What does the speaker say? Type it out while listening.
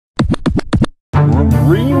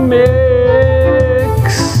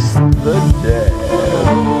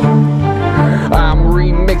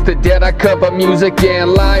cup of music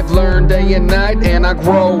and life, learn day and night, and I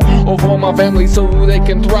grow for my family so they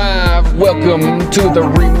can thrive. Welcome to the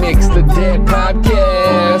Remix the Dead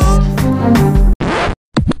podcast.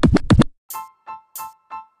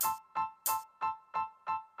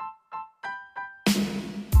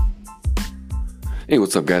 Hey,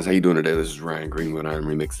 what's up, guys? How you doing today? This is Ryan Greenwood. I'm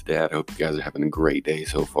Remix the Dad. I hope you guys are having a great day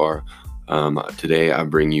so far. Today, I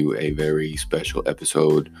bring you a very special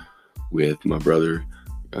episode with my brother,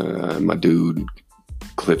 my dude,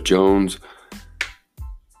 Cliff Jones.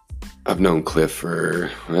 I've known Cliff for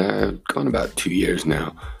gone about 2 years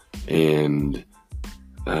now, and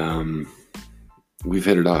we've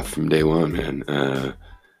hit it off from day one, man.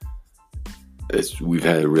 We've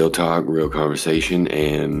had a real talk, real conversation,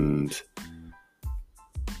 and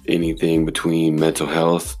anything between mental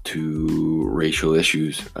health to racial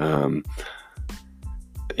issues.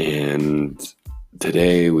 And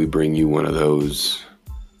today we bring you one of those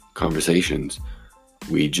conversations.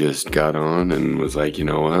 We just got on and was like, you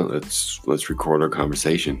know what, let's record our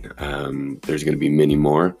conversation. There's going to be many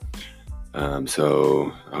more.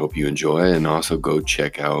 So I hope you enjoy, and also go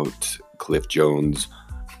check out Cliff Jones'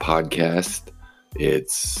 podcast.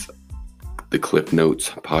 It's the Cliff Notes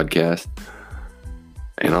podcast.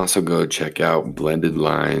 And also go check out Blended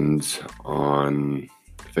Lines on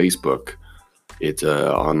Facebook. It's an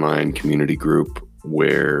online community group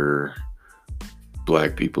where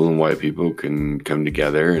Black people and white people can come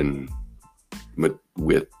together and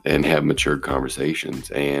have mature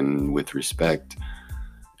conversations, and with respect,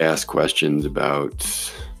 ask questions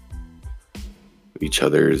about each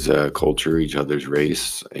other's culture, each other's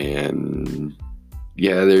race, and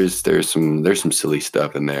yeah, there's some silly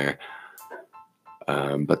stuff in there.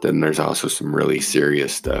 But then there's also some really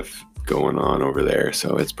serious stuff going on over there.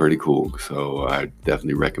 So it's pretty cool. So I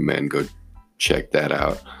definitely recommend go check that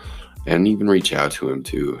out, and even reach out to him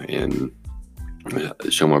too, and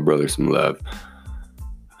show my brother some love.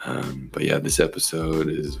 But yeah, this episode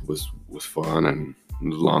was fun, and it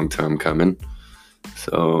was a long time coming.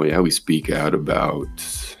 So yeah, we speak out about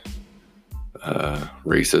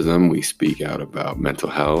racism. We speak out about mental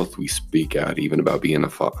health. We speak out even about being a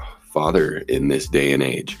father in this day and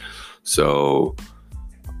age. So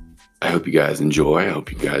I hope you guys enjoy. I hope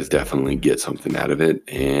you guys definitely get something out of it,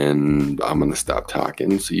 and I'm gonna stop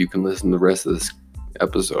talking so you can listen to the rest of this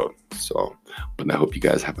episode. But I hope you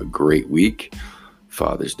guys have a great week.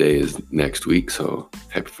 Father's Day is next week, so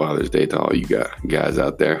happy Father's Day to all you guys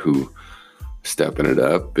out there who stepping it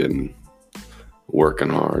up and working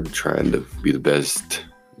hard, trying to be the best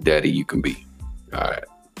daddy you can be. All right,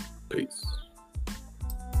 peace.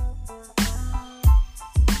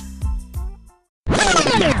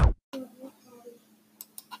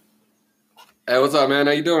 Hey, what's up, man?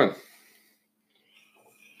 How you doing?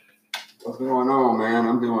 What's going on, man?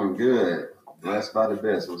 I'm doing good. Blessed by the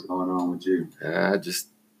best. What's going on with you? Just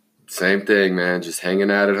same thing, man. Just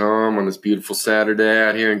hanging out at home on this beautiful Saturday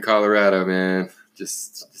out here in Colorado, man.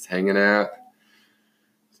 Just hanging out.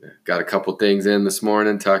 Got a couple things in this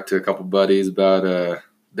morning. Talked to a couple buddies about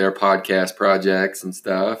their podcast projects and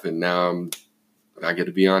stuff, and now I get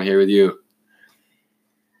to be on here with you.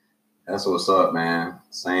 That's what's up, man.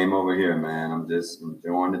 Same over here, man. I'm just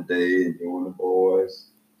enjoying the day, enjoying the boys.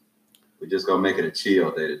 We're just gonna make it a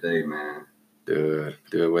chill day today, man. Do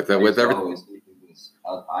it with everything.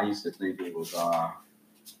 I used to think it was a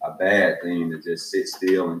bad thing to just sit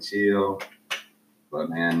still and chill, but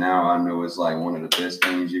man, now I know it's like one of the best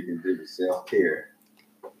things you can do to self-care.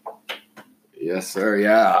 Yes, sir.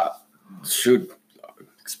 Yeah. Shoot.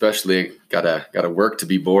 Especially gotta work to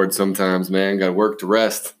be bored sometimes, man. Gotta work to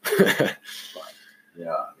rest.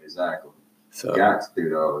 Yeah, exactly. So got to do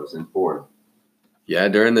though. It's important. Yeah,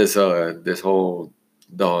 during this whole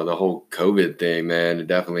COVID thing, man, it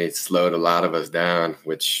definitely slowed a lot of us down,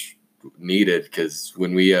 which needed, because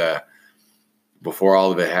when we before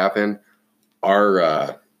all of it happened,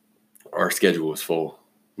 our schedule was full.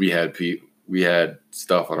 We had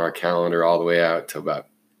stuff on our calendar all the way out to about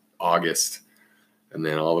August. And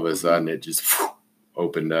then all of a sudden it just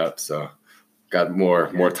opened up. So got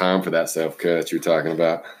more time for that self-care that you're talking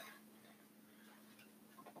about.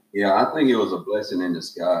 Yeah, I think it was a blessing in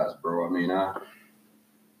disguise, bro. I mean, I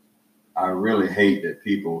really hate that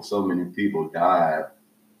so many people died,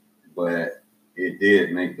 but it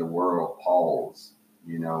did make the world pause,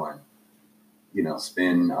 and,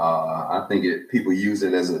 spend, I think people use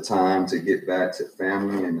it as a time to get back to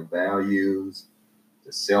family and the values,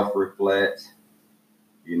 to self-reflect.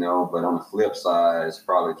 But on the flip side, it's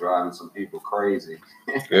probably driving some people crazy.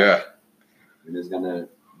 Yeah. And there's going to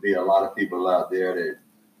be a lot of people out there that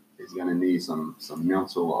is going to need some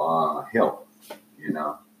mental help,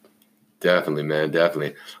 Definitely, man.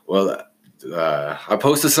 Definitely. Well, I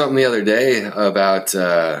posted something the other day about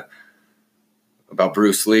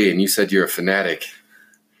Bruce Lee, and you said you're a fanatic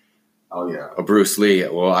Oh yeah. of Bruce Lee.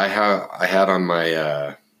 Well, I had on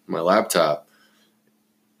my my laptop,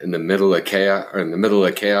 in the middle of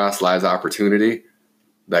chaos lies opportunity.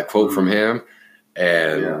 That quote from him,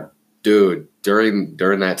 and dude, during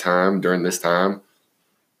this time,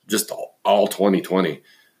 just all 2020,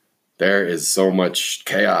 there is so much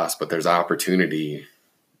chaos, but there's opportunity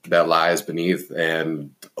that lies beneath,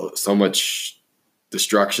 and so much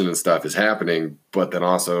destruction and stuff is happening, but then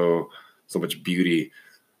also so much beauty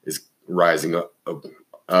is rising up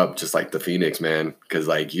just like the Phoenix, man. Because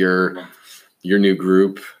like your new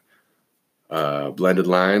group, Blended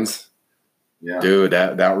Lines, dude,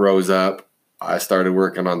 that rose up. I started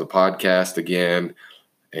working on the podcast again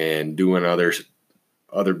and doing other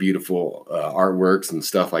beautiful artworks and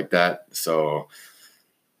stuff like that. So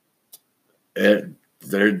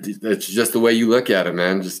it's just the way you look at it,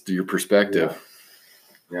 man. Just your perspective.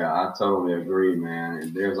 Yeah, I totally agree, man.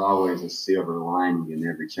 And there's always a silver lining in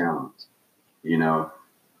every challenge, you know.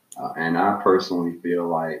 And I personally feel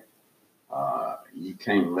like you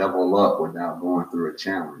can't level up without going through a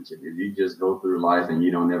challenge. If you just go through life and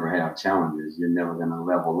you don't ever have challenges, you're never going to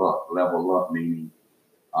level up. Level up meaning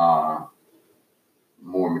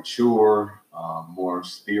more mature, more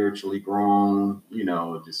spiritually grown, you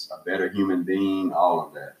know, just a better human being. All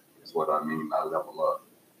of that is what I mean by level up.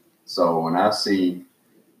 So when I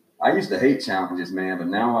used to hate challenges, man, but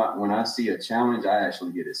now when I see a challenge, I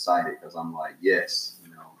actually get excited because I'm like, yes, you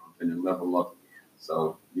know, I'm going to level up again.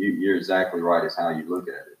 So you're exactly right. Is how you look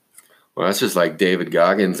at it. Well, that's just like David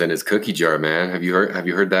Goggins and his cookie jar, man. Have you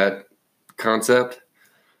heard that concept?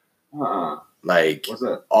 Like, what's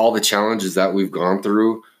that? All the challenges that we've gone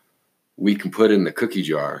through, we can put in the cookie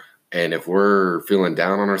jar. And if we're feeling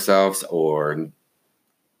down on ourselves or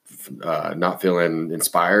not feeling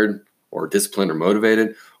inspired or disciplined or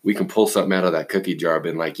motivated, we can pull something out of that cookie jar.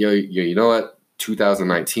 Been like, you know what?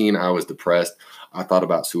 2019, I was depressed. I thought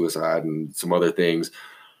about suicide and some other things.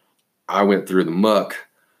 I went through the muck,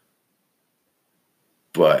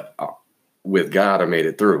 but with God, I made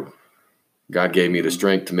it through. God gave me the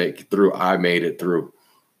strength to make it through. I made it through.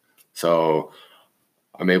 So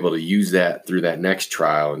I'm able to use that through that next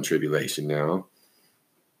trial and tribulation now.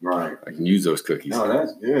 Right. I can use those cookies. No,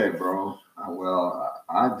 that's good, bro. Well,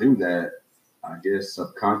 I do that, I guess,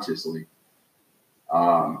 subconsciously.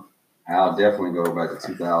 I'll definitely go back to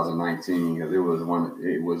 2019 because it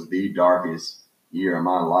was the darkest year of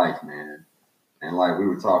my life, man. And like we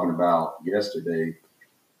were talking about yesterday,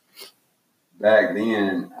 back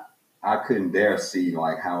then I couldn't dare see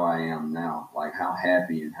like how I am now, like how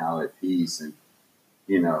happy and how at peace and,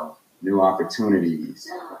 you know, new opportunities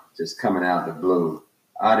just coming out the blue.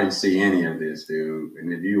 I didn't see any of this, dude.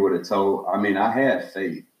 And if you would have told, I mean, I had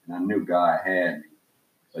faith and I knew God had me,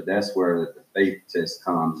 but that's where the faith test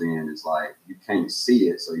comes in. It's like, you can't see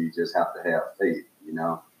it. So you just have to have faith, you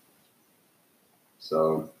know?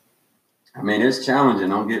 So, I mean, it's challenging.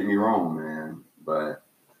 Don't get me wrong, man. But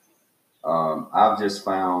I've just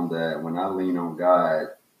found that when I lean on God,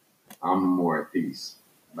 I'm more at peace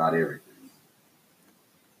about everything.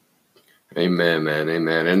 Amen, man.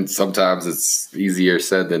 Amen. And sometimes it's easier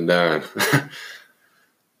said than done.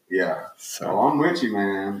 Yeah. So I'm with you,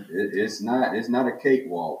 man. It's not a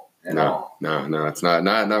cakewalk at all. No, it's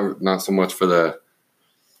not so much for the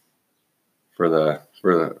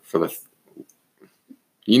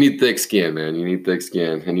you need thick skin, man. You need thick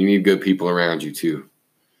skin, and you need good people around you too.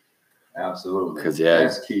 Absolutely. Because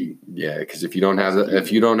that's key. Yeah, because if you don't have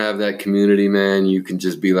that community, man, you can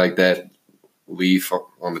just be like that leaf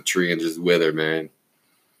on the tree and just wither, man.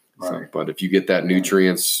 Right. So, but if you get that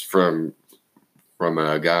nutrients from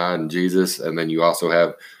God and Jesus, and then you also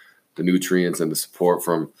have the nutrients and the support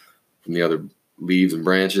from the other leaves and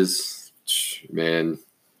branches, man,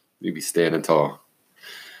 you'd be standing tall.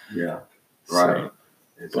 Yeah. Right. So,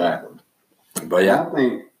 exactly. But yeah,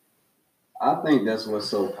 I think that's what's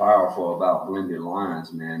so powerful about Blended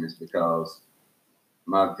Lines, man, is because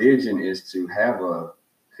my vision is to have a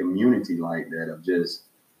community like that of just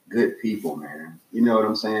good people, man. You know what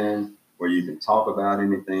I'm saying? Where you can talk about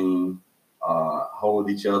anything, hold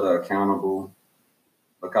each other accountable,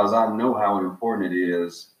 because I know how important it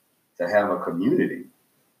is to have a community.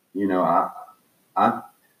 You know, I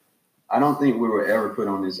don't think we were ever put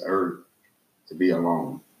on this earth to be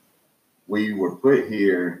alone. We were put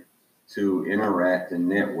here to interact and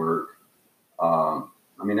network. I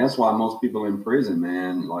mean, that's why most people in prison,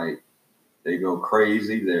 man, like they go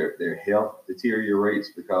crazy. Their health deteriorates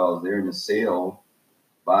because they're in a cell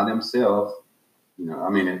by themselves, I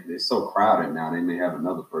mean, it's so crowded now. They may have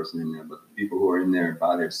another person in there, but the people who are in there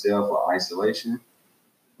by themselves or isolation,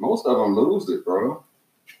 most of them lose it, bro,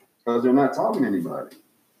 because they're not talking to anybody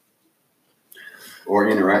or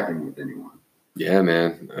interacting with anyone. Yeah,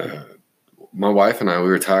 man. My wife and I, we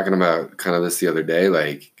were talking about kind of this the other day,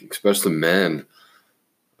 like especially men,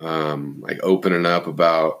 like opening up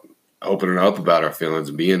about our feelings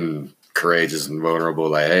and being courageous and vulnerable.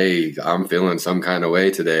 Like, hey, I'm feeling some kind of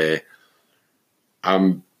way today.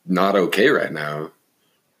 I'm not okay right now.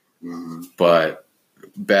 Mm-hmm. But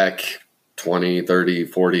back 20, 30,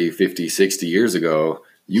 40, 50, 60 years ago,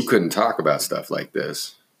 you couldn't talk about stuff like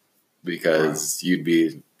this because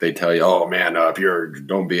they'd tell you, oh man,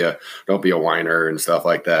 don't be a whiner and stuff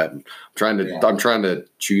like that. And I'm trying to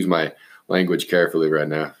choose my language carefully right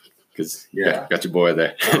now because got your boy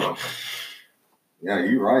there. Yeah,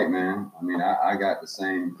 you're right, man. I mean, I got the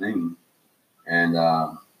same thing. And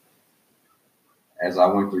as I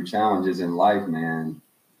went through challenges in life, man,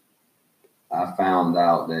 I found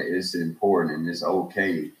out that it's important and it's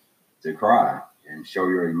okay to cry and show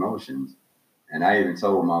your emotions. And I even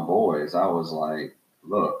told my boys, I was like,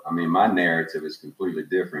 look, I mean, my narrative is completely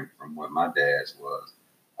different from what my dad's was.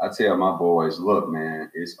 I tell my boys, look,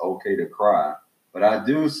 man, it's okay to cry. But I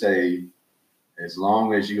do say, as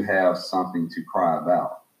long as you have something to cry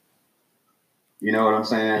about. You know what I'm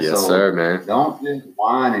saying? Yes, sir, man. Don't just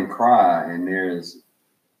whine and cry and there's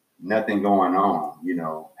nothing going on.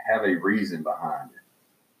 Have a reason behind it.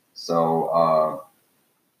 So,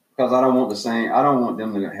 because I don't want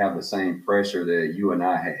them to have the same pressure that you and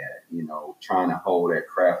I had, trying to hold that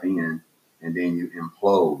crap in and then you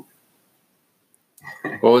implode.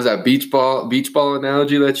 What was that beach ball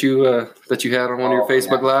analogy that you had on one of your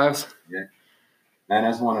Facebook lives? Yeah. Man,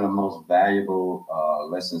 that's one of the most valuable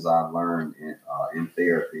lessons I've learned in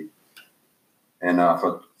therapy. And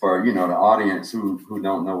for the audience who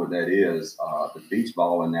don't know what that is, the beach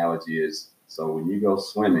ball analogy is, so when you go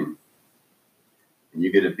swimming and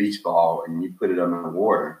you get a beach ball and you put it under the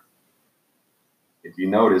water, if you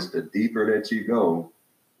notice, the deeper that you go,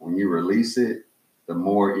 when you release it, the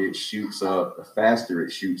more it shoots up, the faster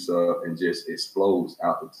it shoots up and just explodes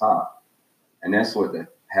out the top. And that's what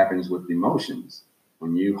happens with emotions.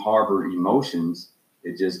 When you harbor emotions,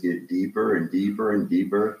 it just gets deeper and deeper and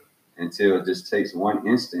deeper until it just takes one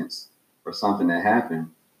instance for something to happen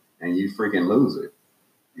and you freaking lose it,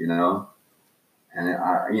 And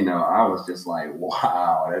I was just like,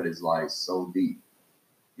 wow, that is like so deep,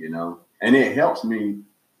 And it helps me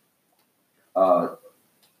to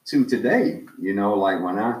today,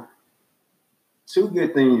 like two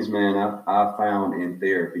good things, man, I found in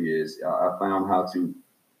therapy is I found how to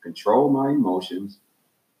control my emotions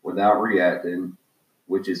without reacting,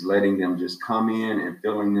 which is letting them just come in and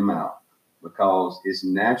filling them out, because it's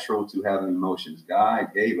natural to have emotions.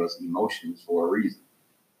 God gave us emotions for a reason.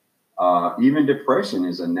 Even depression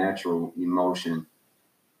is a natural emotion,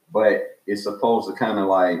 but it's supposed to kind of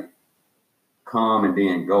like come and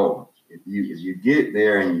then go. If you get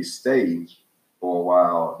there and you stay for a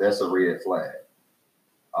while, that's a red flag.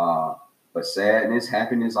 But sadness,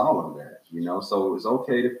 happiness, all of that, so it's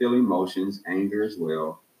okay to feel emotions, anger as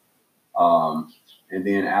well. And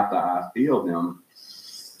then after I feel them,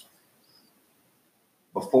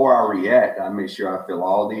 before I react, I make sure I feel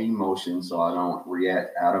all the emotions so I don't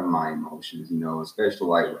react out of my emotions, especially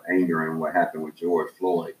like with anger and what happened with George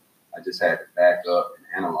Floyd. I just had to back up and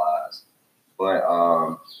analyze. But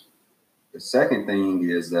the second thing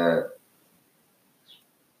is that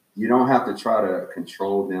you don't have to try to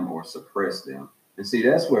control them or suppress them. And see,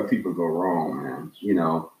 that's where people go wrong, man.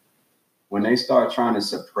 When they start trying to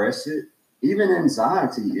suppress it, even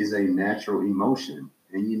anxiety is a natural emotion.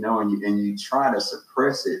 And, and you try to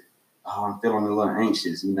suppress it. Oh, I'm feeling a little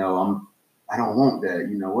anxious. I don't want that.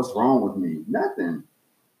 What's wrong with me? Nothing.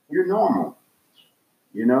 You're normal,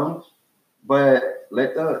 but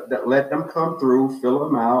let them come through, fill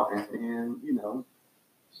them out, and then,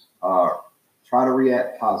 try to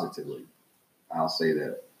react positively. I'll say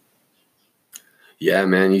that. Yeah,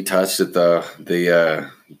 man, you touched it though.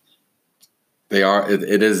 It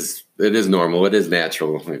is normal. It is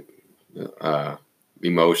natural.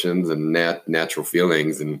 Emotions and natural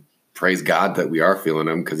feelings, and praise God that we are feeling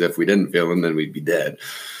them, because if we didn't feel them, then we'd be dead.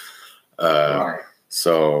 Right.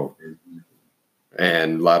 So,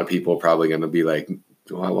 and a lot of people are probably going to be like,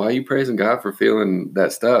 why are you praising God for feeling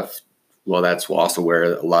that stuff? Well, that's also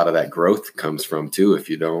where a lot of that growth comes from too. If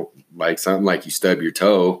you don't like something, like you stub your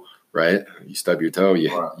toe, right? You stub your toe, you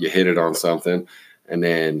hit it on something, and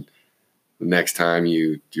then the next time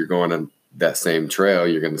you're going on that same trail,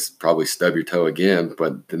 you're going to probably stub your toe again.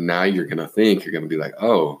 But then now you're going to be like,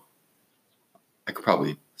 oh, could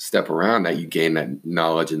probably step around that. You gain that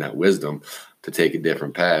knowledge and that wisdom to take a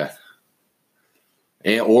different path,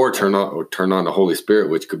 and or turn on the Holy Spirit,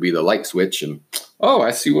 which could be the light switch, and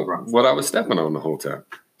I see what I was stepping on the whole time.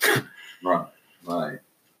 Right.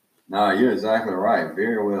 No, you're exactly right.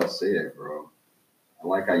 Very well said, bro. I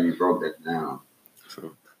like how you broke that down.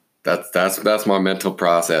 So that's my mental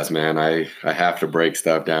process, man. I have to break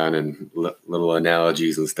stuff down in little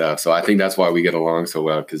analogies and stuff. So I think that's why we get along so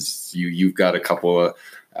well, because you've got a couple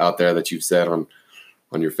out there that you've said on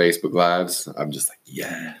your Facebook lives. I'm just like,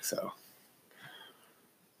 yeah. So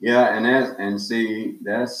yeah, and see,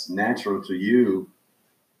 that's natural to you,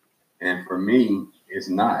 and for me, it's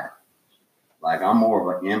not. Like, I'm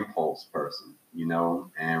more of an impulse person,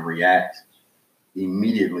 and react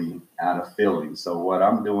immediately out of feeling. So what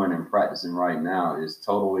I'm doing and practicing right now is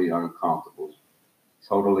totally uncomfortable,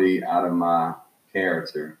 totally out of my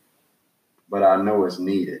character, but I know it's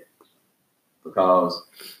needed, because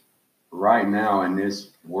right now in this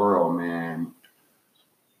world, man,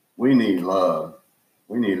 we need love.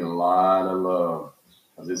 We need a lot of love,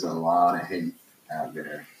 because there's a lot of hate out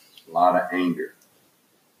there, a lot of anger.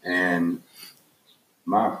 And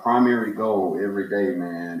my primary goal every day,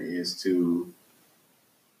 man, is to,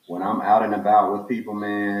 when I'm out and about with people,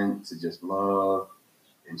 man, to just love,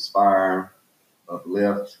 inspire,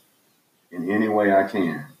 uplift in any way I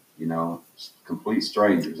can. Complete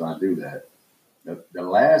strangers, I do that. The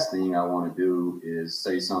last thing I want to do is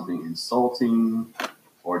say something insulting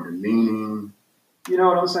or demeaning. You know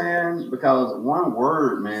what I'm saying? Because one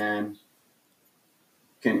word, man,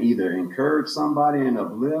 can either encourage somebody and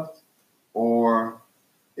uplift, or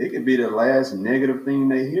it could be the last negative thing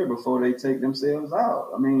they hear before they take themselves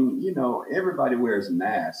out. I mean, everybody wears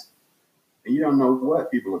masks, and you don't know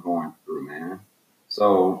what people are going through, man.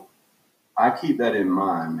 So I keep that in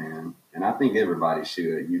mind, man. And I think everybody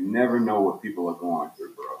should. You never know what people are going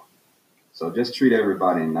through, bro. So just treat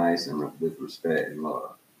everybody nice and with respect and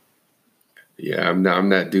love. Yeah, I'm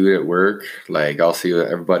that dude at work. Like, I'll see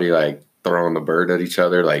everybody like throwing the bird at each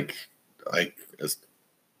other, like as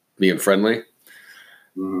being friendly.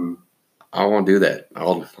 Mm-hmm. I won't do that.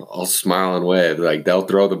 I'll smile and wave. Like, they'll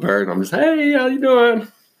throw the bird, and I'm just, hey, how you doing?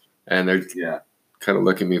 And they're kind of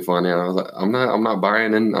looking at me funny, and I was like, I'm not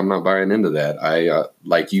buying into that. I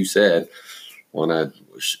like you said, want to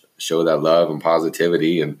show that love and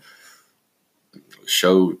positivity, and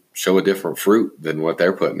show a different fruit than what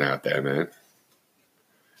they're putting out there, man.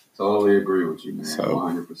 Totally agree with you, man.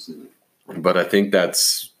 100%. But I think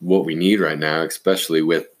that's what we need right now, especially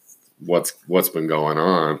with what's been going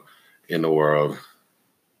on in the world,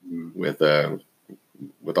 with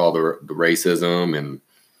all the racism and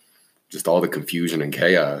just all the confusion and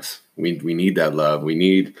chaos. We need that love. We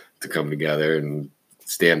need to come together and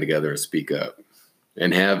stand together and speak up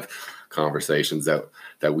and have conversations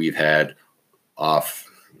that we've had off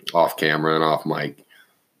camera and off mic.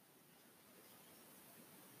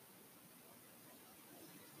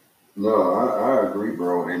 No, I agree,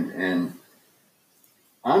 bro. And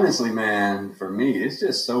honestly, man, for me, it's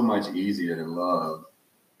just so much easier to love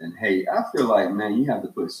than hate. I feel like, man, you have to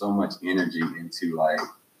put so much energy into like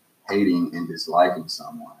hating and disliking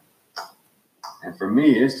someone. And for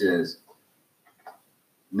me, it's just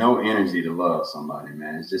no energy to love somebody,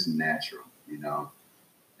 man. It's just natural, And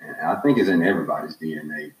I think it's in everybody's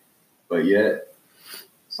DNA. But yet,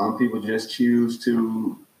 some people just choose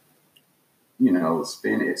to,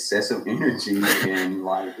 spend excessive energy in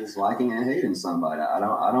like disliking and hating somebody. I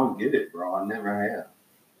don't get it, bro. I never have.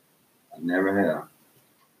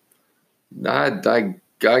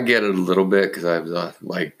 I get it a little bit, because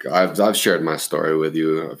I've shared my story with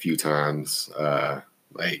you a few times.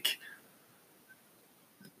 Like,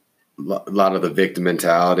 a lot of the victim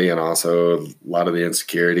mentality, and also a lot of the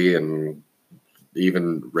insecurity, and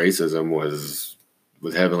even racism was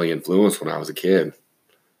heavily influenced when I was a kid.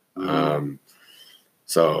 Mm-hmm.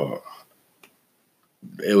 So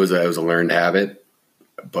it was a learned habit,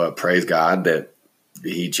 but praise God that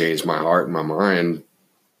He changed my heart and my mind,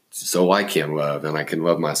 so I can love, and I can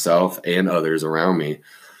love myself and others around me,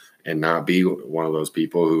 and not be one of those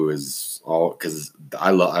people who is all, because I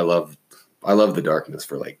love the darkness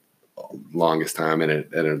for like longest time,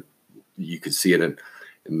 and you could see it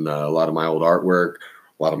in a lot of my old artwork,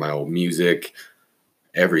 a lot of my old music,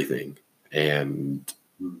 everything. And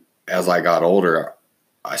as I got older,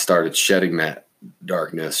 I started shedding that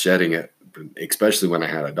darkness, shedding it, especially when I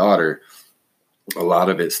had a daughter. A lot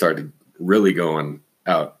of it started really going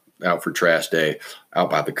out for trash day,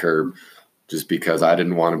 out by the curb, just because I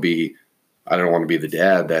didn't want to be the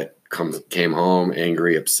dad that came home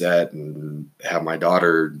angry, upset, and have my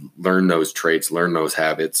daughter learn those traits, learn those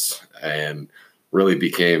habits, and really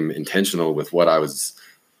became intentional with what I was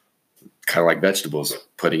kind of like vegetables,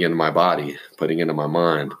 putting into my body, putting into my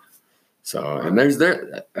mind. So, and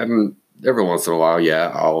and every once in a while,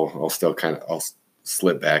 yeah, I'll still I'll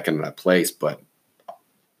slip back into that place, but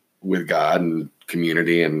with God and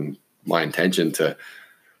community and my intention to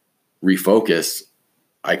refocus,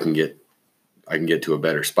 I can get to a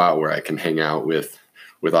better spot where I can hang out with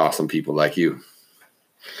awesome people like you.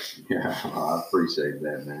 Yeah, I appreciate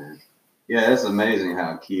that, man. Yeah, it's amazing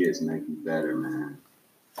how kids make you better, man.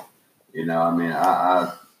 You know, I mean,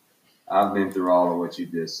 I've been through all of what you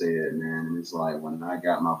just said, man. And it's like when I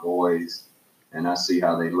got my boys and I see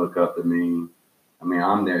how they look up to me, I mean,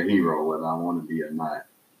 I'm their hero, whether I want to be or not.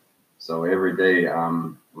 So every day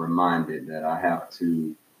I'm reminded that I have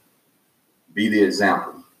to be the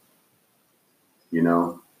example, you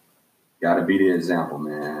know, got to be the example,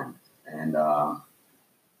 man. And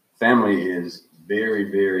family is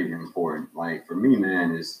very, very important. Like for me,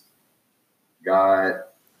 man, is God,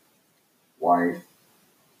 wife,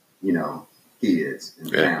 you know, kids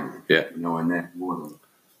and family, you know, in that order.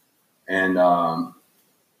 And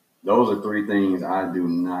those are three things I do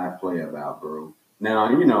not play about, bro.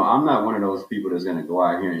 Now, you know, I'm not one of those people that's going to go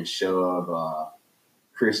out here and shove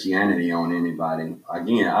Christianity on anybody.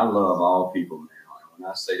 Again, I love all people, man. When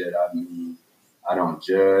I say that, I mean, I don't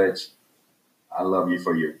judge. I love you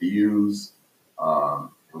for your views and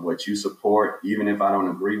what you support, even if I don't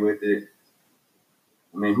agree with it.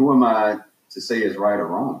 I mean, who am I to say is right or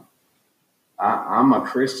wrong? I'm a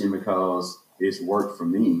Christian because it's worked for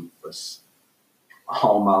me for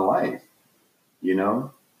all my life, you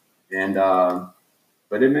know? And,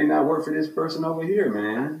 but it may not work for this person over here,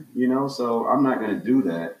 man, you know? So I'm not going to do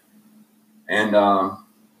that. And,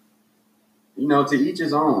 you know, to each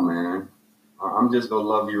his own, man. I'm just going to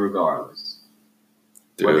love you regardless.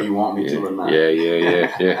 Dude, whether you want me to or not.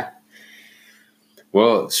 Yeah.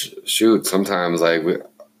 Well, shoot, sometimes like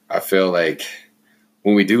I feel like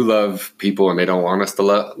when we do love people and they don't want us to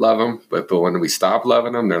love them, but when we stop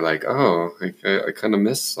loving them, they're like, "Oh, I kind of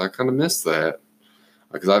miss that,"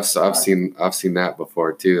 because I've seen that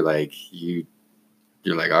before too. Like you're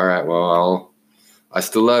like, "All right, well, I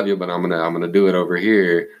still love you, but I'm gonna do it over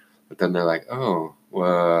here." But then they're like, "Oh,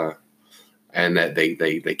 well," and that they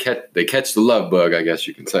catch the love bug, I guess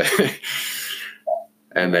you can say,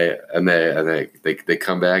 and they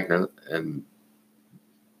come back and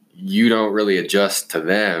you don't really adjust to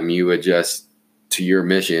them. You adjust to your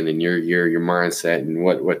mission and your mindset and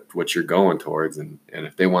what you're going towards. And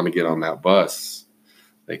if they want to get on that bus,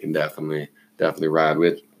 they can definitely ride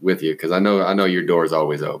with you. Cause I know your door's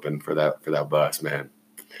always open for that bus, man.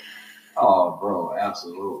 Oh, bro,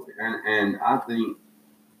 absolutely. And I think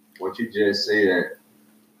what you just said,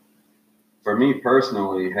 for me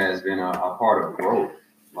personally, has been a part of growth.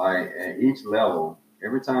 Like at each level,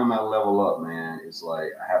 every time I level up, man, it's like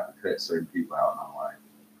I have to cut certain people out in my life,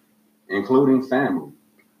 including family,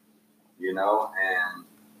 you know, and,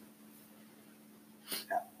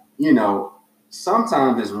 you know,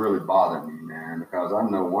 sometimes it's really bothered me, man, because I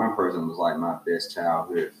know one person was like my best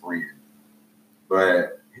childhood friend,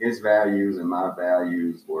 but his values and my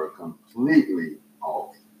values were completely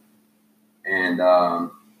off. And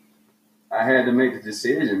I had to make the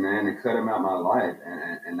decision, man, to cut him out of my life.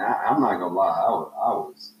 And I'm not going to lie, I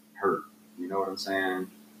was hurt. You know what I'm saying?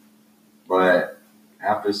 But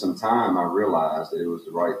after some time, I realized that it was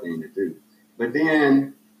the right thing to do. But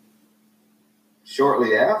then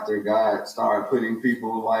shortly after, God started putting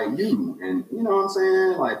people like you. And you know what I'm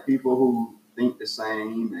saying? Like people who think the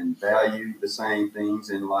same and value the same things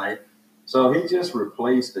in life. So he just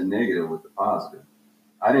replaced the negative with the positive.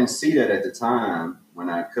 I didn't see that at the time when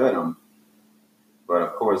I cut him. But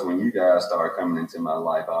of course, when you guys started coming into my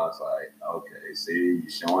life, I was like, okay, see, you're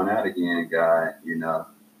showing out again, God, you know.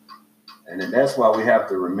 And that's why we have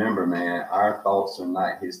to remember, man, our thoughts are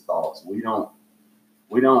not his thoughts. We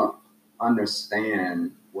don't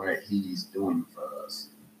understand what he's doing for us.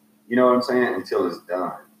 You know what I'm saying? Until it's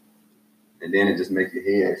done. And then it just makes your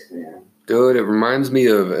head spin. Dude, it reminds me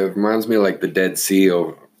of like the Dead Sea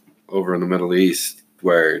over in the Middle East,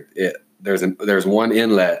 where there's one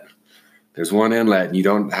inlet. There's one inlet and you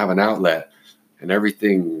don't have an outlet and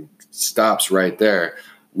everything stops right there.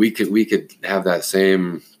 We could have that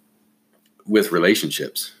same with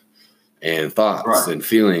relationships and thoughts and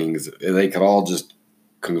feelings. They could all just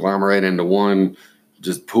conglomerate into one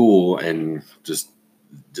just pool and just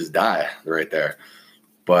die right there.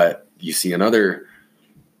 But you see another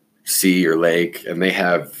sea or lake and they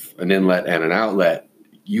have an inlet and an outlet.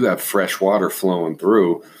 You have fresh water flowing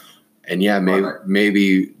through. And yeah,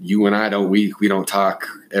 maybe you and I we don't talk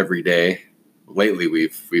every day lately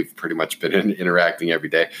we've pretty much been interacting every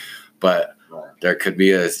day, but there could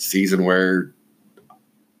be a season where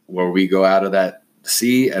we go out of that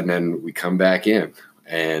sea and then we come back in.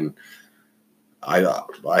 And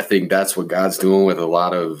I think that's what God's doing with a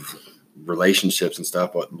lot of relationships and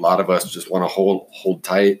stuff. But a lot of us just want to hold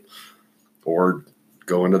tight or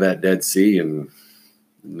go into that Dead Sea and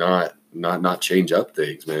not change up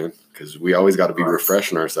things, man. Because we always got to be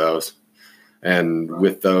refreshing ourselves. And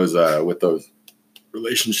with those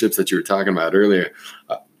relationships that you were talking about earlier,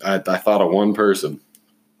 I thought of one person.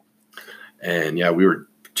 And yeah, we were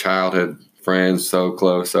childhood friends, so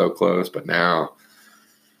close, but now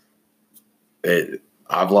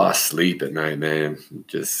I've lost sleep at night, man.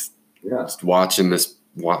 Just watching this.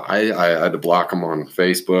 I had to block them on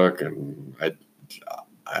Facebook, and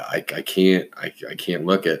I can't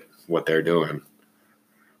look at what they're doing.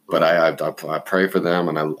 But I pray for them,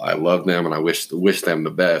 and I love them, and I wish them the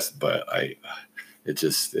best. But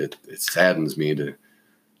it saddens me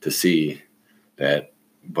to see that.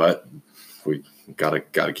 But we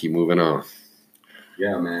gotta keep moving on.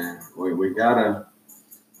 Yeah, man. We gotta,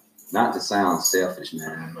 not to sound selfish,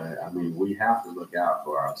 man, but I mean we have to look out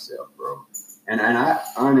for ourselves, bro. And I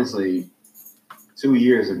honestly, 2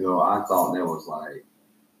 years ago, I thought that was like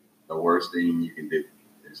the worst thing you can do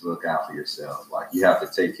is look out for yourself. Like you have to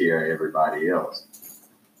take care of everybody else.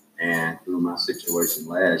 And through my situation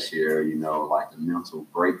last year, like the mental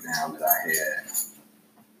breakdown that I had,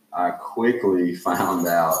 I quickly found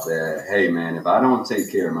out that, hey, man, if I don't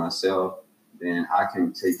take care of myself, then I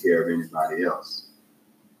can take care of anybody else.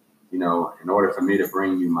 In order for me to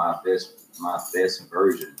bring you my best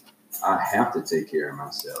version, I have to take care of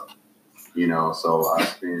myself. So I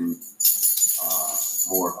spend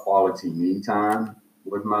more quality me time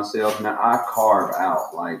with myself. Now I carve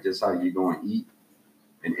out, like just how you go and eat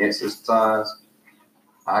and exercise,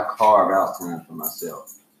 I carve out time for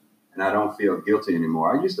myself. And I don't feel guilty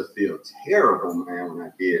anymore. I used to feel terrible, man, when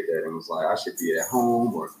I did that. It was like I should be at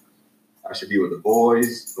home or I should be with the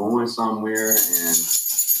boys going somewhere. And,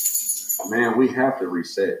 man, we have to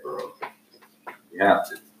reset, bro. We have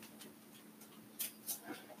to.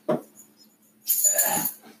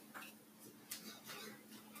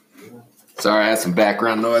 Sorry, I had some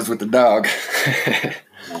background noise with the dog.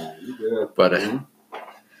 You good. But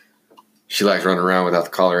she likes running around without the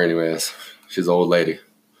collar anyways. She's an old lady.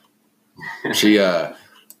 She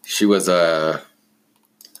was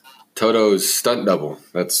Toto's stunt double.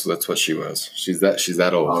 That's what she was. She's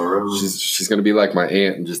that old. Oh, really? She's gonna be like my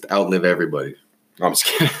aunt and just outlive everybody. I'm just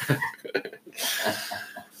kidding.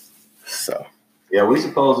 So yeah, we're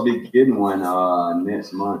supposed to be getting one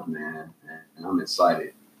next month, man, and I'm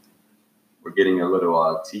excited. We're getting a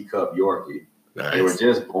little teacup Yorkie. Nice. They were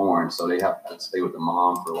just born, so they have to stay with the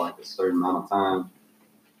mom for like a certain amount of time.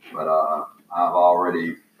 But I've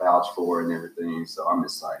already vouched for it and everything, so I'm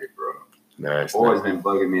excited, bro. Nice. Boy's been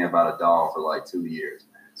bugging me about a dog for like 2 years,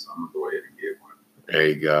 man. So I'm gonna go ahead and get one. There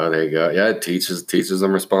you go. Yeah, it teaches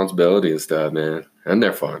them responsibility and stuff, man, and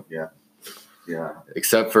they're fun. Yeah.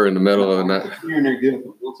 Except for in the middle of the night. And they're good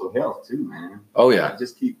for mental health too, man. Oh yeah. I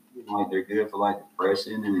just keep feeling like they're good for like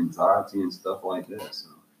depression and anxiety and stuff like that. So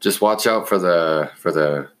just watch out for the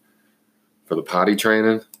potty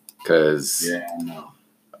training, because I know.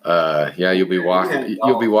 You'll be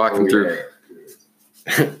walking through.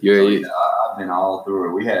 I've been all through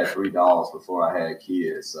it. We had 3 dogs before I had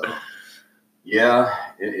kids, so yeah,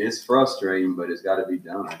 it's frustrating, but it's got to be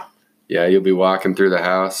done. Yeah, you'll be walking through the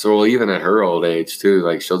house. Well, even at her old age too,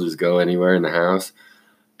 like she'll just go anywhere in the house,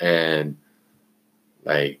 and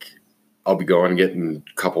like I'll be going and getting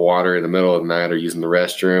a cup of water in the middle of the night or using the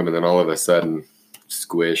restroom, and then all of a sudden,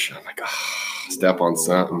 squish. I'm like, step on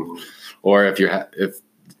something. Or if you're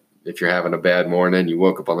having a bad morning, you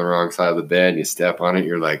woke up on the wrong side of the bed and you step on it,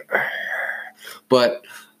 you're like, argh. But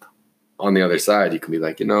on the other side, you can be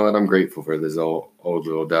like, you know what? I'm grateful for this old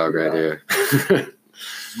little dog right here. I'm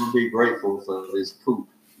gonna be grateful for this poop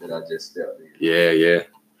that I just stepped in. Yeah.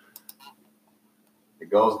 It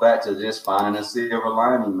goes back to just finding a silver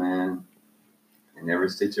lining, man, in every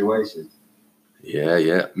situation.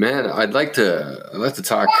 Yeah, man. I'd like to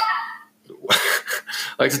talk.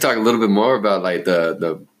 I'd like to talk a little bit more about like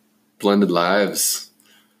the Blended Lives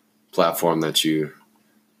platform that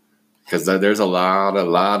because there's a lot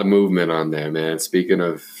of movement on there, man. Speaking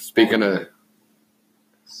of.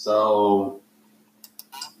 So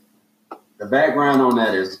the background on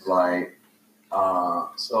that is like,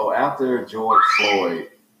 so after George Floyd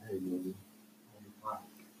and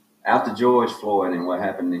what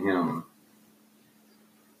happened to him,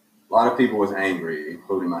 a lot of people was angry,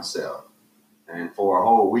 including myself. And for a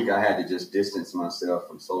whole week, I had to just distance myself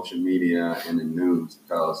from social media and the news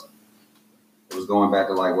because it was going back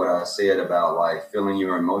to like what I said about like feeling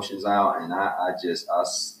your emotions out. And I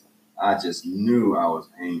just knew I was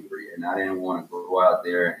angry, and I didn't want to go out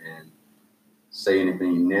there and say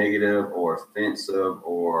anything negative or offensive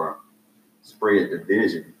or spread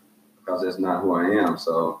division because that's not who I am.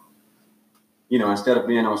 So, instead of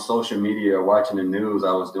being on social media or watching the news,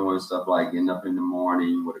 I was doing stuff like getting up in the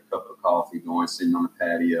morning with a cup of coffee, going sitting on the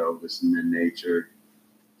patio, listening to nature,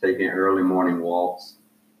 taking early morning walks,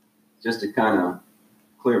 just to kind of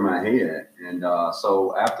clear my head. And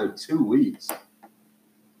so after 2 weeks,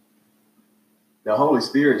 the Holy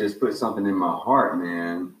Spirit just put something in my heart,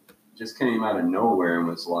 man, just came out of nowhere and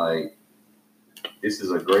was like, this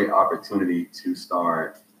is a great opportunity to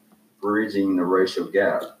start bridging the racial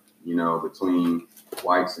gap, between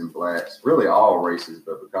whites and blacks, really all races,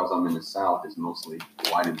 but because I'm in the South, it's mostly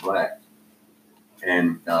white and black.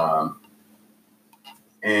 And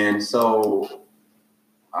so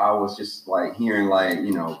I was just like hearing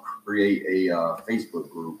create a Facebook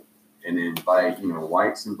group and invite,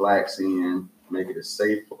 whites and blacks in, make it a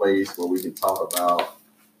safe place where we can talk about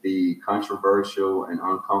the controversial and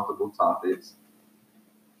uncomfortable topics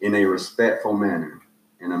in a respectful manner,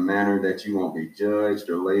 in a manner that you won't be judged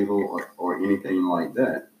or labeled or anything like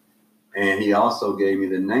that. And he also gave me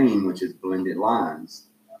the name, which is Blended Lines.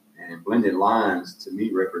 And Blended Lines to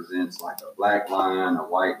me represents like a black line, a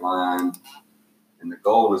white line. And the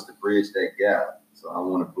goal is to bridge that gap. So I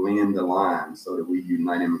want to blend the lines so that we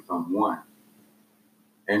unite and become one.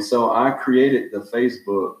 And so I created the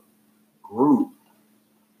Facebook group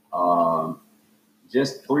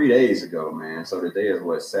just 3 days ago, man. So today is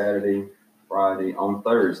what, Saturday, Friday, on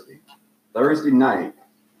Thursday night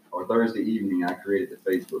or Thursday evening, I created the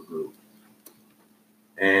Facebook group.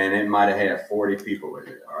 And it might have had 40 people in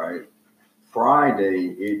it, all right?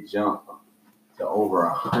 Friday, it jumped to over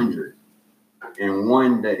 100 in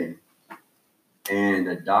one day. And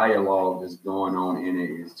the dialogue that's going on in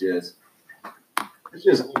it is it's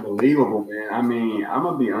just unbelievable, man. I mean, I'm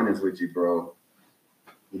going to be honest with you, bro.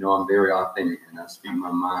 I'm very authentic and I speak my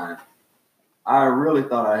mind. I really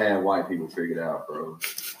thought I had white people figured out, bro.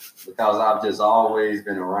 Because I've just always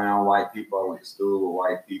been around white people. I went to school with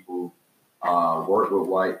white people, worked with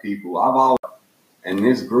white people. And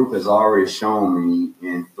this group has already shown me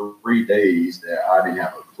in 3 days that I didn't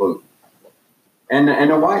have a clue. And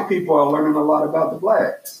the white people are learning a lot about the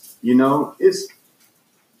blacks.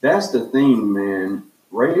 That's the thing, man.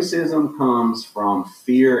 Racism comes from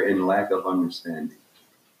fear and lack of understanding.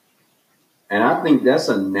 And I think that's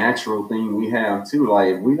a natural thing we have too.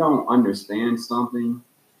 Like, if we don't understand something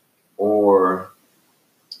or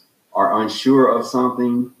are unsure of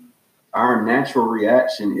something, our natural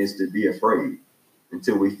reaction is to be afraid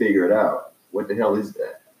until we figure it out. What the hell is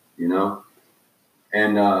that?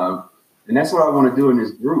 And that's what I want to do in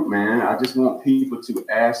this group, man. I just want people to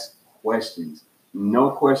ask questions. No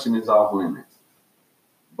question is off limits.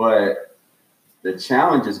 But the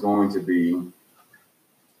challenge is going to be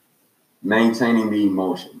maintaining the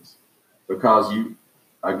emotions, because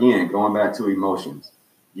going back to emotions,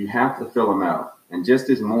 you have to fill them out. And just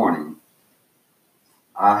this morning,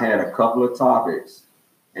 I had a couple of topics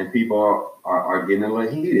and people are getting a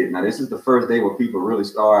little heated. Now, this is the first day where people really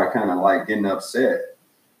start kind of like getting upset.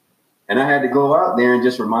 And I had to go out there and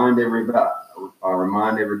just remind everybody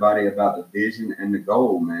about the vision and the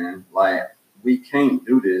goal, man. Like, we can't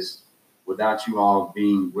do this without you all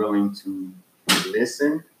being willing to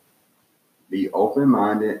listen, be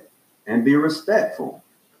open-minded, and be respectful.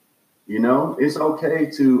 It's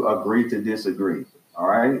okay to agree to disagree. All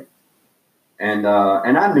right. And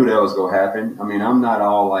I knew that was going to happen. I mean, I'm not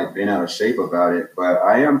all like bent out of shape about it, but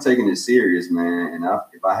I am taking it serious, man. And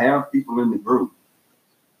if I have people in the group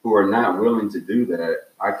who are not willing to do that,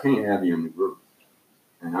 I can't have you in the group.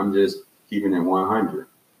 And I'm just keeping it 100.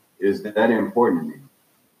 Is that important to me?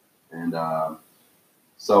 And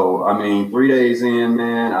so, I mean, 3 days in,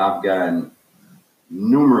 man, I've gotten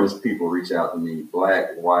numerous people reach out to me,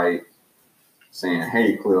 black, white, saying,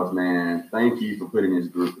 hey, Cliff, man, thank you for putting this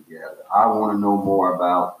group together. I want to know more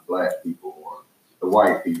about black people or the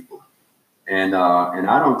white people. And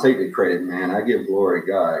I don't take the credit, man. I give glory to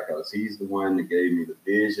God because he's the one that gave me the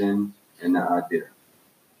vision and the idea.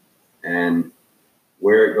 And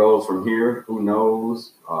where it goes from here, who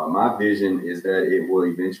knows? My vision is that it will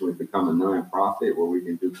eventually become a nonprofit where we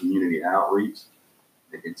can do community outreach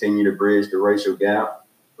and continue to bridge the racial gap,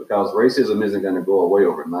 because racism isn't going to go away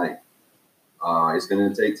overnight. It's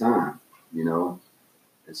going to take time, And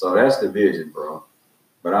so that's the vision, bro.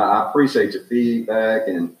 But I appreciate your feedback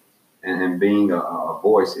and being a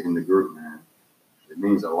voice in the group, man. It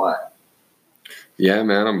means a lot. Yeah,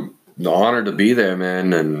 man, I'm honored to be there,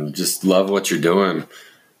 man, and just love what you're doing.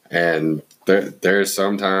 And there's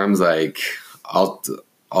sometimes like I'll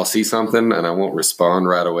I'll see something and I won't respond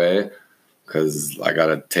right away because I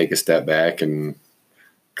gotta take a step back and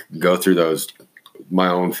go through those my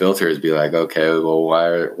own filters. Be like, okay, well,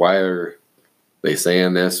 why are they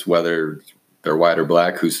saying this? Whether they're white or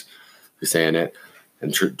black, who's saying it,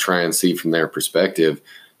 and try and see from their perspective.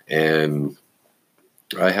 And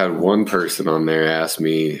I had one person on there ask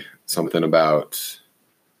me something about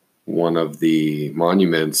one of the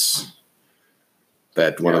monuments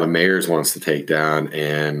that one of the mayors wants to take down,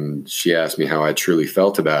 and she asked me how I truly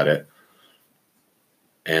felt about it.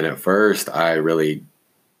 And at first, I really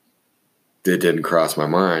didn't cross my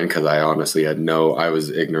mind because I honestly I was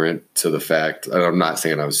ignorant to the fact. And I'm not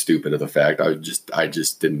saying I was stupid of the fact. I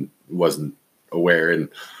just wasn't aware and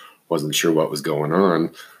wasn't sure what was going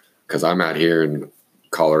on because I'm out here in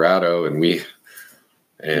Colorado,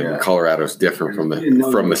 and Colorado's different from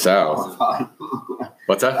the South.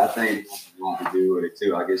 What's that? I think you want to do with it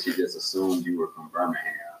too. I guess you just assumed you were from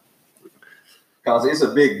Birmingham. Because it's a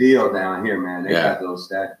big deal down here, man. They got those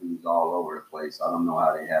statues all over the place. I don't know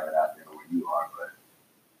how they have it out there where you are, but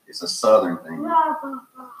it's a southern thing.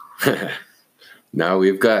 No,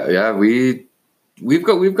 we've got a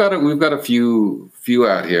few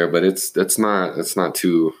out here, but it's not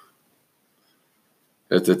too.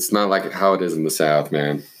 It's not like how it is in the South,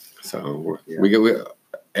 man. So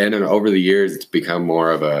and over the years, it's become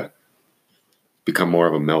more of a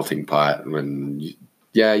melting pot. When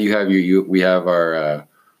we have our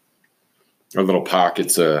little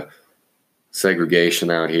pockets of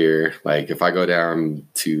segregation out here. Like if I go down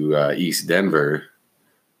to East Denver,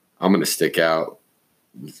 I'm gonna stick out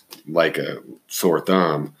like a sore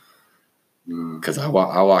thumb because I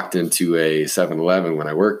walked into a 7-Eleven when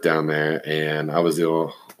I worked down there, and I was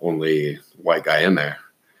the only white guy in there,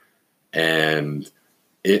 and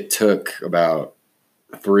it took about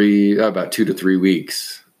 2 to 3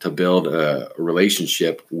 weeks to build a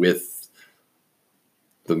relationship with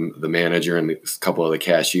the manager and a couple of the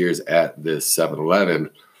cashiers at this 7-Eleven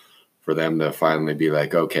for them to finally be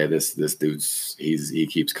like, okay, this dude's he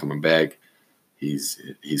keeps coming back.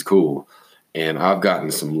 He's cool. And I've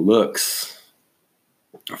gotten some looks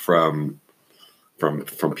from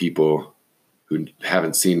people who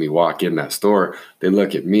haven't seen me walk in that store. They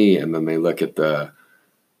look at me and then they look at the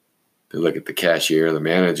cashier, the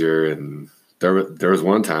manager, and there was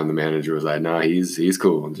one time the manager was like, "No, he's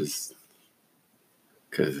cool," and just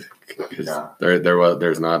because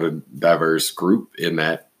there's not a diverse group in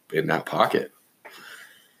that pocket.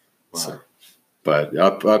 Wow. So, but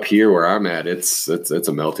up here where I'm at, it's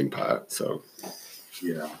a melting pot. So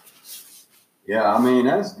yeah. I mean,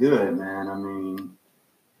 that's good, man. I mean,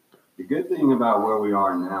 the good thing about where we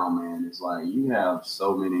are now, man, is like you have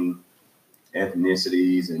so many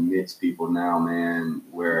ethnicities and mixed people now, man,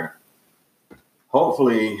 where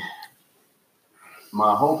hopefully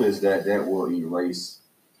my hope is that will erase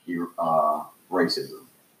racism.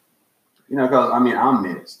 Because I mean, I'm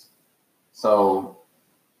mixed. So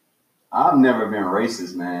I've never been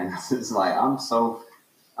racist, man. It's like I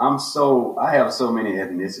have so many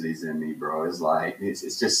ethnicities in me, bro. It's like,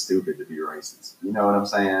 it's just stupid to be racist. You know what I'm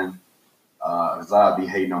saying? Because I'd be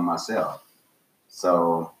hating on myself.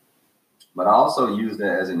 So, but I also use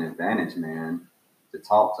that as an advantage, man, to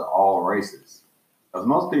talk to all races. Because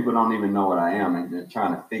most people don't even know what I am, and they're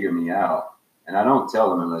trying to figure me out. And I don't tell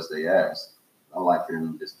them unless they ask. I like for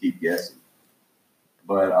them to just keep guessing.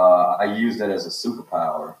 But I use that as a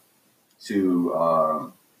superpower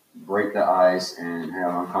to break the ice and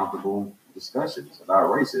have uncomfortable discussions about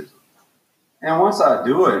racism. And once I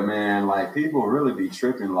do it, man, like people really be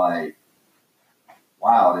tripping like,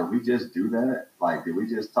 wow, did we just do that? Like, did we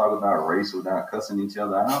just talk about race without cussing each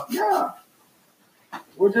other out? Yeah.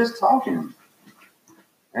 We're just talking.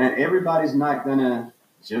 And everybody's not going to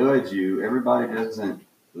judge you. Everybody doesn't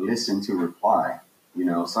listen to reply.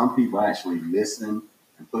 Some people actually listen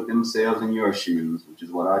and put themselves in your shoes, which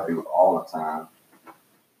is what I do all the time,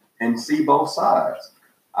 and see both sides.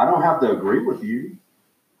 I don't have to agree with you,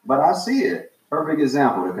 but I see it. Perfect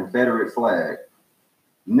example, the Confederate flag.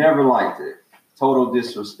 Never liked it. Total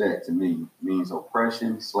disrespect to me. Means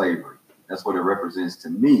oppression, slavery. That's what it represents to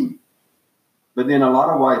me. But then a lot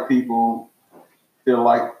of white people feel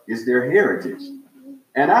like it's their heritage.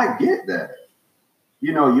 And I get that.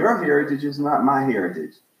 Your heritage is not my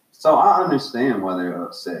heritage. So I understand why they're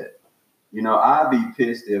upset. I'd be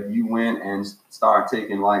pissed if you went and start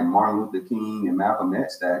taking like Martin Luther King and Malcolm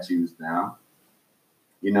X statues down,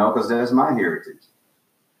 because that's my heritage.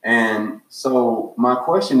 And so my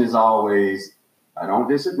question is always, I don't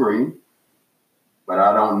disagree, but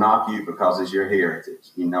I don't knock you because it's your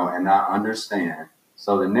heritage, and I understand.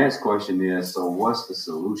 So the next question is, so what's the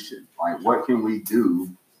solution? Like, what can we do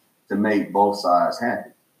to make both sides happy,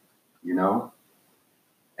 you know?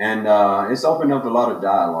 And it's opened up a lot of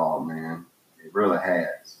dialogue, man. It really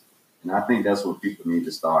has. And I think that's what people need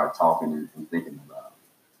to start talking and thinking about.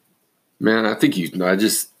 Man, I think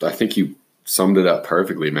you summed it up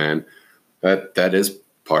perfectly, man. That is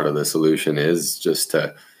part of the solution, is just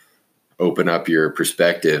to open up your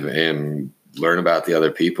perspective and learn about the other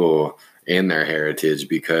people and their heritage,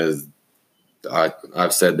 because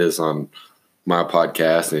I've said this on my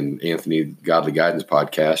podcast and Anthony Godly Guidance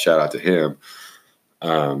podcast. Shout out to him.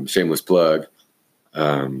 Shameless plug.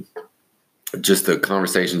 Just the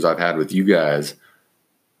conversations I've had with you guys,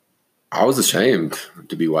 I was ashamed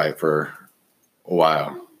to be white for a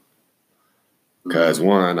while, because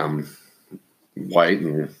one, I'm white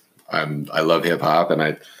and I love hip hop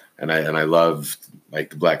and I love like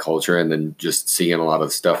the black culture, and then just seeing a lot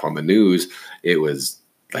of stuff on the news, it was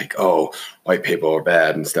like, oh, white people are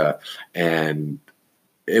bad and stuff, and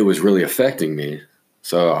it was really affecting me.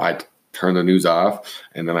 So I turned the news off,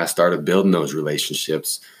 and then I started building those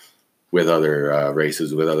relationships with other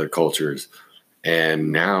races, with other cultures.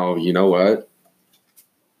 And now, you know what?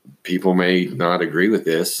 People may not agree with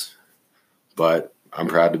this, but I'm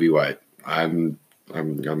proud to be white. I'm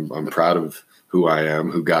proud of who I am,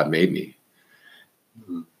 who God made me.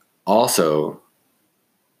 Mm-hmm. Also,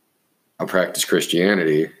 I practice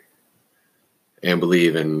Christianity and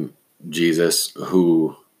believe in Jesus,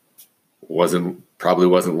 who probably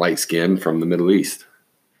wasn't light skinned, from the Middle East.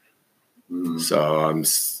 Mm-hmm.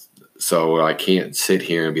 So I can't sit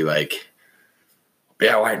here and be like,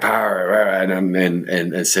 yeah, white power,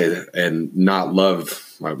 and say that, and not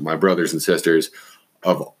love my brothers and sisters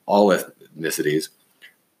of all ethnicities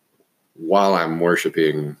while I'm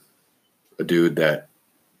worshiping a dude that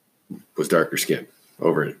was darker skinned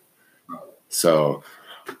over it. So,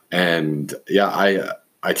 and yeah,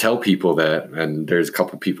 I tell people that, and there's a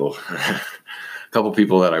couple people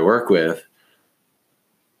that I work with,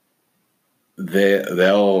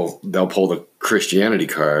 they'll pull the Christianity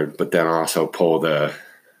card, but then also pull the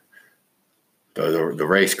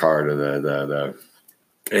race card, or the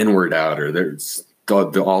N-word out, or there's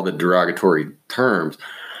all the derogatory terms,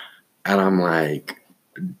 and I'm like,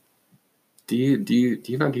 do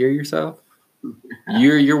you not hear yourself?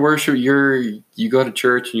 Your worship, you go to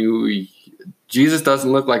church, and Jesus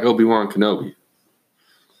doesn't look like Obi-Wan Kenobi,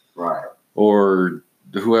 right? Or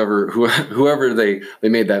whoever they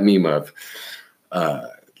made that meme of.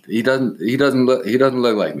 He doesn't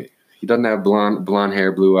look like me. He doesn't have blonde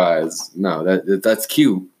hair, blue eyes. No, that's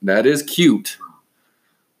cute. That is cute,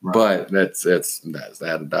 right. But that's not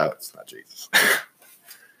Jesus.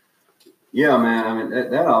 Yeah, man. I mean,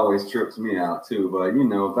 that always trips me out too. But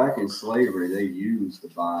back in slavery, they used the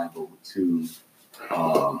Bible to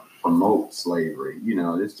promote slavery.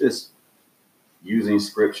 It's just using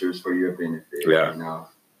scriptures for your benefit. Yeah.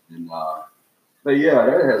 But yeah,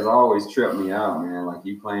 that has always tripped me out, man. Like,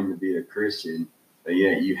 you claim to be a Christian, but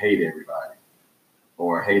yet you hate everybody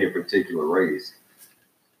or hate a particular race.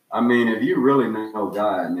 I mean, if you really know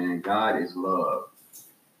God, man, God is love,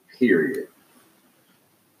 period.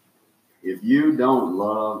 If you don't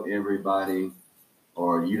love everybody,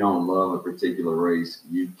 or you don't love a particular race,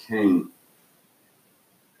 you can't.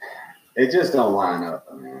 It just don't line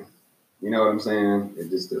up, man. You know what I'm saying? It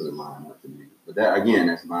just doesn't line up to me. But that, again,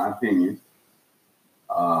 that's my opinion.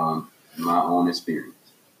 My own experience.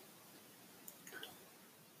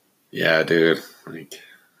 Yeah, dude. Like,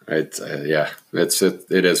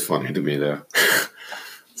 it is funny to me though.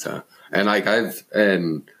 So, and like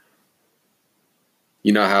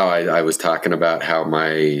you know how I was talking about how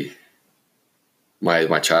my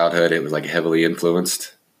childhood, it was like heavily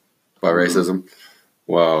influenced by racism.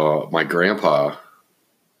 Well, my grandpa,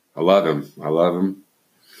 I love him. Well,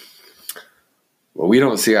 we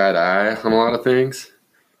don't see eye to eye on a lot of things.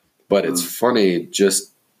 But it's funny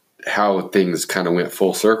just how things kind of went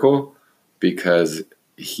full circle, because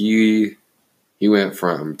he went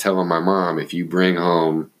from telling my mom, if you bring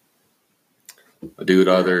home a dude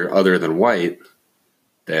other than white,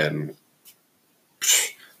 then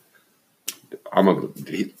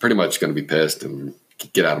he's pretty much going to be pissed and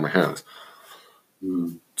get out of my house.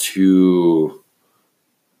 To,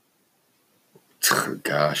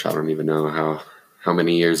 gosh, I don't even know how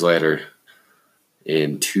many years later.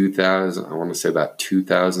 In 2000, I want to say about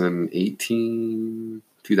 2018,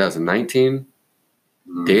 2019,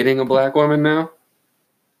 dating a black woman now.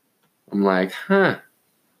 I'm like, all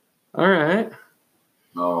right.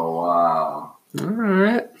 Oh, wow. All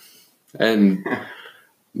right. And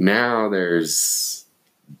now there's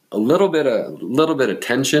a little bit of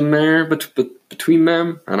tension there between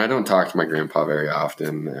them. And I don't talk to my grandpa very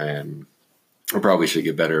often, and I probably should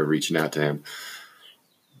get better at reaching out to him.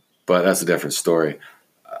 But that's a different story.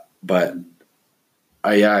 But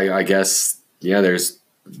I guess, there's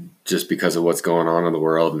just because of what's going on in the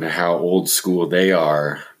world and how old school they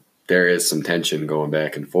are, there is some tension going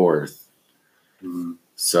back and forth. Mm-hmm.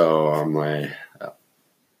 So I'm like,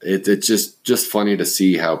 it's just funny to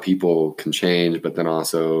see how people can change, but then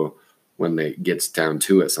also when it gets down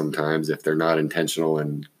to it, sometimes if they're not intentional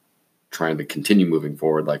and trying to continue moving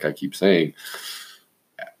forward, like I keep saying,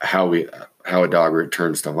 how a dog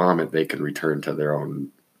returns to vomit, they can return to their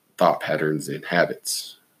own thought patterns and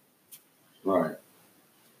habits. Right.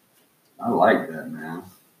 I like that, man.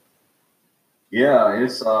 Yeah,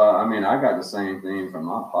 it's I mean, I got the same thing from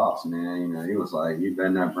my pops, man. You know, he was like, "You better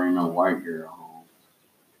not bring no white girl home."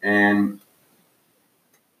 And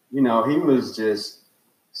you know, he was just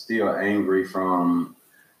still angry from,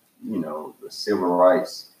 you know, the civil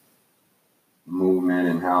rights movement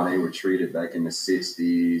and how they were treated back in the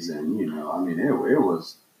 60s. And, you know, I mean, it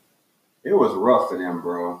was rough for them,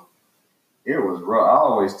 bro. It was rough. I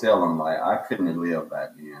always tell them, like, I couldn't have lived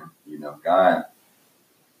back then. You know, God,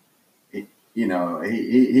 he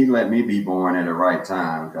let me be born at the right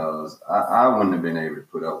time, because I wouldn't have been able to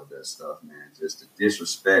put up with that stuff, man. Just the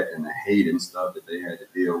disrespect and the hate and stuff that they had to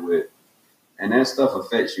deal with. And that stuff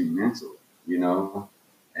affects you mentally, you know.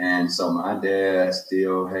 And so my dad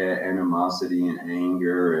still had animosity and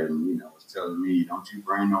anger, and, you know, was telling me, "Don't you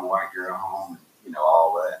bring no white girl home," and, you know,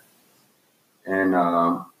 all that. And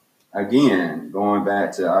again, going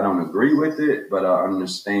back to, I don't agree with it, but I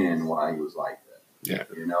understand why he was like that. Yeah.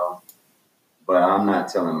 You know, but I'm not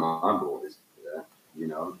telling my boys that. You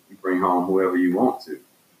know, you bring home whoever you want to.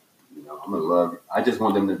 You know, I'm gonna love you. I just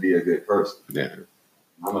want them to be a good person. Yeah.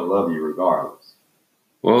 I'm gonna love you regardless.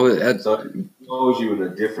 Well, so it shows you the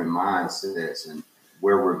different mindsets and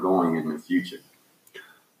where we're going in the future.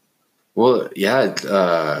 Well, yeah.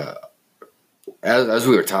 As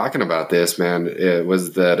we were talking about this, man, it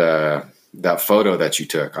was that photo that you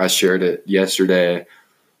took. I shared it yesterday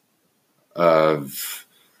of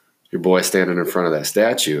your boy standing in front of that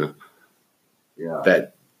statue. Yeah.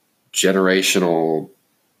 That generational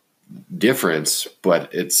difference,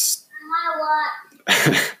 but it's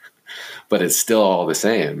but it's still all the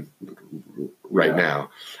same right now.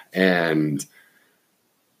 And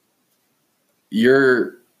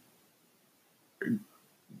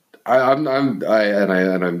I'm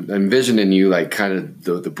envisioning you like kind of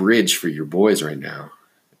the bridge for your boys right now,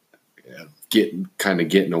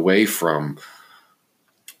 getting away from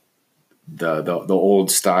the old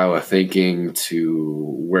style of thinking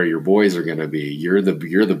to where your boys are going to be. You're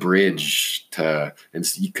the bridge to, and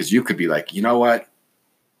because you could be like, you know what,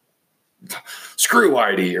 screw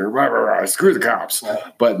Whitey, or rah, rah, rah, screw the cops.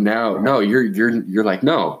 But now, no, you're like,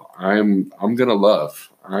 no, I'm gonna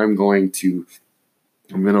love. I'm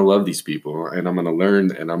gonna love these people, and I'm gonna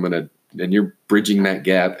learn, and you're bridging that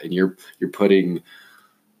gap, and you're putting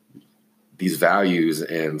these values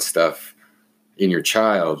and stuff in your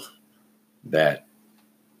child that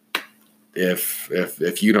if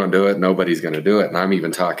you don't do it, nobody's gonna do it. And I'm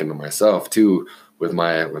even talking to myself too, with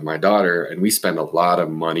my daughter, and we spend a lot of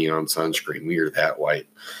money on sunscreen. We are that white.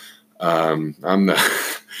 I'm the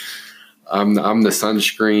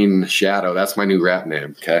sunscreen shadow. That's my new rap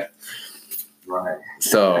name. Okay. Right.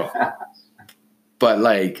 So, but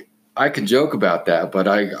like, I could joke about that, but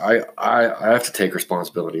I have to take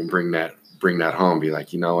responsibility and bring that home. Be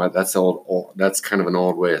like, you know what? That's old. That's kind of an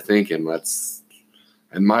old way of thinking.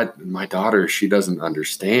 And my daughter, she doesn't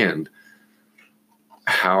understand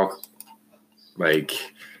how, like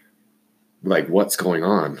what's going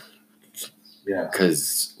on. Yeah.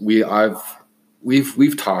 Because we've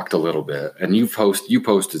talked a little bit, and you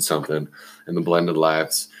posted something in the Blended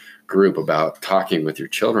Lives group about talking with your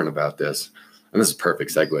children about this. And this is a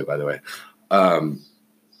perfect segue, by the way.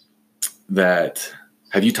 That,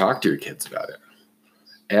 have you talked to your kids about it?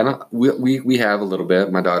 And we have a little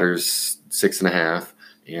bit. My daughter's 6.5,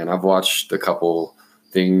 and I've watched a couple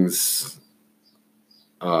things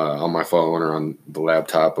on my phone or on the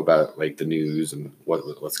laptop about like the news and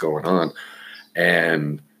what's going on.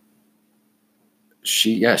 And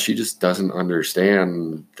she just doesn't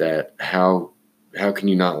understand that how can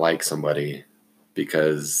you not like somebody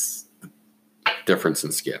because difference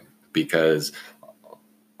in skin. Because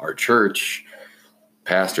our church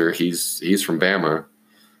pastor, he's from Bama.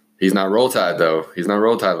 He's not Roll Tide though. He's not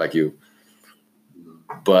Roll Tide like you,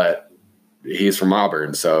 but he's from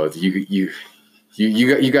Auburn. So you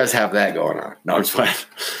guys have that going on. No, I'm just playing.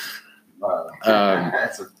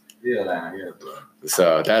 That's a deal down here, bro.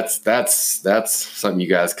 So that's something you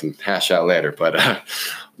guys can hash out later. But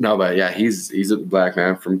no, but yeah, he's a black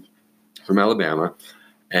man from Alabama,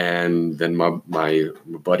 and then my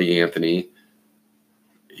buddy Anthony,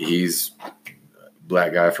 he's a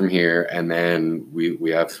black guy from here, and then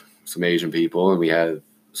we have some Asian people, and we have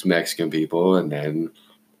some Mexican people, and then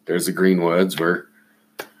there's the Greenwoods. We're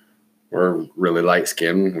really light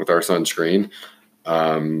skinned with our sunscreen,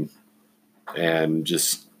 and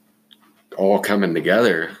just all coming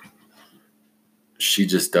together. She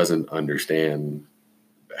just doesn't understand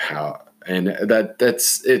how, and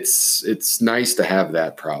it's nice to have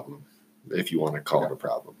that problem, if you want to call it a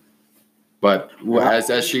problem. But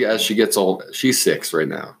as she gets old, she's 6 right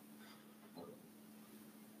now.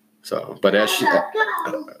 So, but as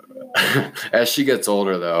she gets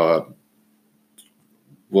older, though,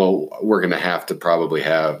 well, we're gonna have to probably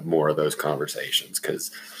have more of those conversations,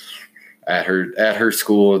 because at her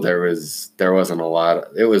school there wasn't a lot.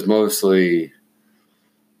 It was mostly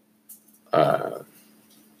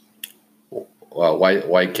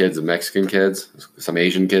white kids and Mexican kids, some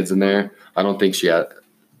Asian kids in there. I don't think she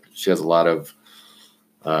has a lot of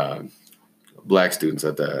black students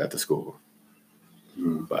at the school.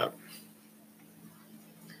 But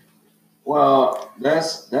well,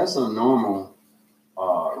 that's a normal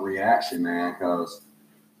reaction, man, because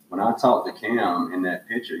when I talked to Cam in that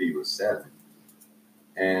picture, he was 7,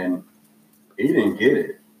 and he didn't get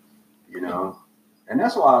it, and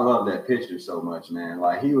that's why I love that picture so much, man.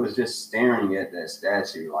 Like, he was just staring at that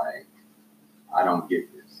statue like, I don't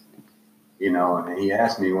get this, and he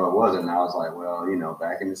asked me what was it, and I was like, well,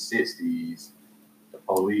 back in the 60s, the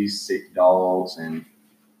police sick dogs and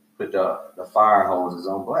put the fire hoses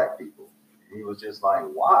on black people. And he was just like,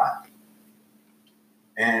 why?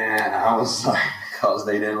 And I was like, because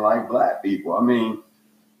they didn't like black people. I mean,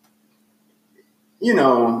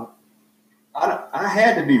 I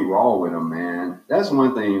had to be raw with them, man. That's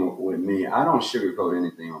one thing with me. I don't sugarcoat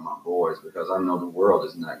anything with my boys, because I know the world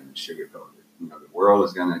is not going to sugarcoat it. The world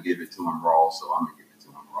is going to give it to them raw, so I'm going to give it to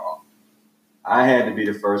them raw. I had to be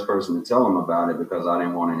the first person to tell them about it, because I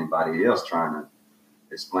didn't want anybody else trying to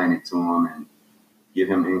explain it to him and give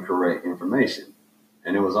him incorrect information.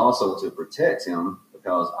 And it was also to protect him,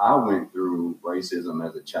 because I went through racism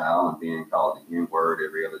as a child and being called the N-word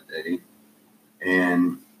every other day.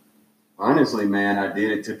 And honestly, man, I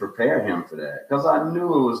did it to prepare him for that, because I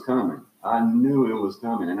knew it was coming.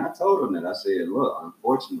 And I told him that. I said, look,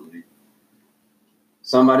 unfortunately,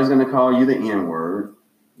 somebody's going to call you the N-word,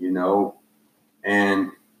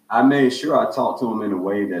 and I made sure I talked to him in a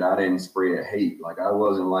way that I didn't spread hate. Like, I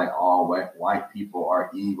wasn't like all white people are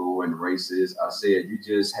evil and racist. I said, you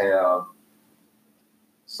just have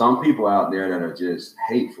some people out there that are just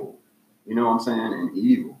hateful, you know what I'm saying, and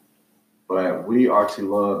evil. But we are to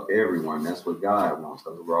love everyone. That's what God wants,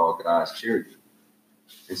 because we're all God's children.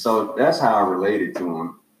 And so that's how I related to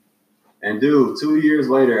him. And dude, 2 years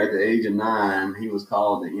later, at the age of 9, he was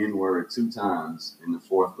called the N-word 2 times in the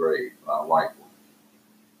 4th grade by a white boy.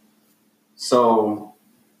 So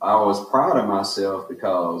I was proud of myself,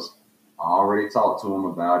 because I already talked to him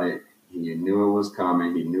about it. He knew it was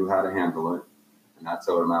coming. He knew how to handle it. And I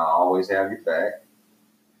told him, I'll always have your back.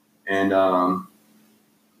 And,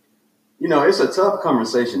 it's a tough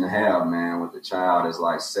conversation to have, man, with a child that's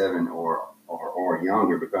like 7 or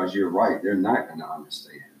younger, because you're right. They're not going to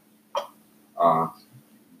understand.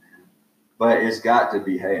 But it's got to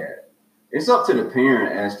be had. It's up to the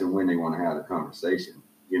parent as to when they want to have the conversation.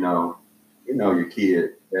 You know your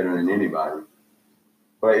kid better than anybody.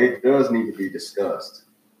 But it does need to be discussed,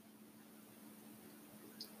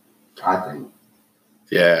 I think.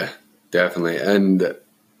 yeah, definitely. And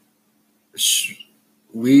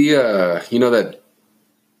we, that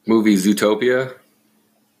movie Zootopia?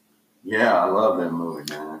 Yeah, I love that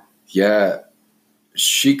movie, man. Yeah,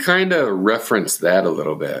 she kind of referenced that a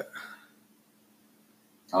little bit.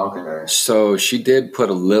 Okay. So she did put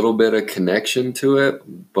a little bit of connection to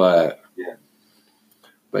it, but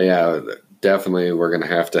yeah, definitely we're going to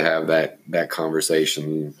have that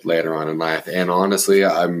conversation later on in life. And honestly,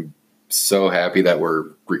 I'm so happy that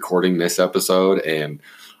we're recording this episode and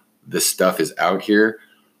this stuff is out here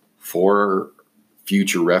for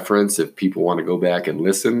future reference. If people want to go back and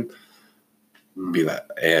listen, be that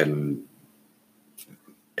and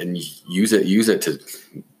use it to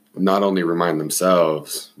not only remind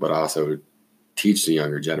themselves, but also teach the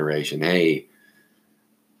younger generation, hey,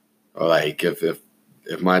 like if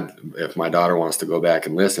my daughter wants to go back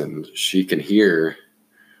and listen, she can hear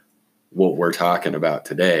what we're talking about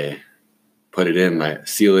today, put it in,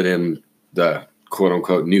 seal it in the quote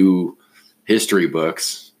unquote new history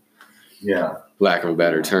books, Yeah. lack of a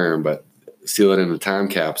better term, but seal it in a time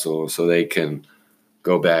capsule so they can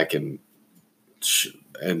go back and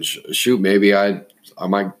shoot. Maybe I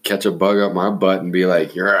might catch a bug up my butt and be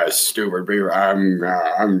like, "You're a stupid beaver." And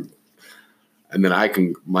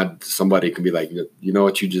then somebody can be like, "You know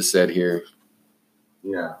what you just said here?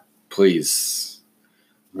 Yeah. Please."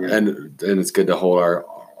 Yeah. And it's good to hold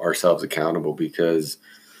ourselves accountable because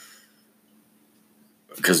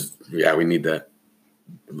we need that.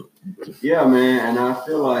 Yeah, man, and I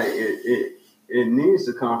feel like it needs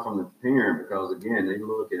to come from the parent because again, they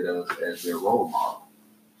look at us as their role model.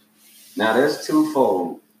 Now that's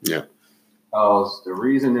twofold. Yeah. Because the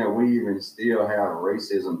reason that we even still have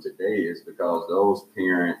racism today is because those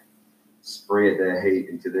parents spread that hate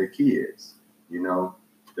into their kids. You know,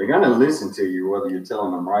 they're gonna listen to you whether you're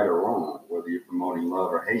telling them right or wrong, whether you're promoting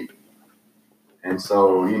love or hate. And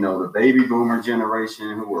so, you know, the baby boomer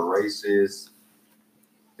generation who were racist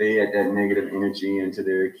fed that negative energy into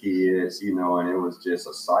their kids, you know, and it was just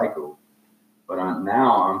a cycle. But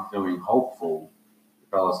now I'm feeling hopeful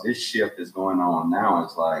because this shift is going on now.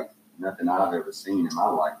 It's like nothing I've ever seen in my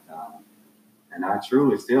lifetime. And I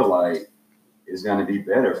truly feel like it's going to be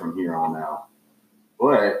better from here on out.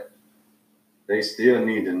 But they still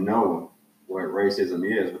need to know what racism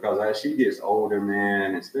is because as she gets older,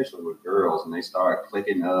 man, especially with girls, and they start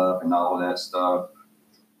clicking up and all of that stuff,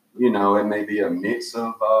 you know, it may be a mix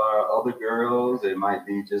of other girls. It might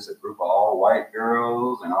be just a group of all white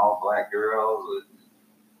girls and all black girls, or,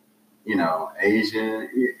 you know, Asian.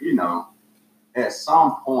 You know, at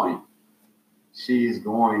some point, she's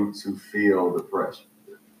going to feel the pressure.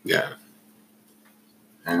 Yeah.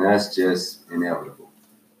 And that's just inevitable.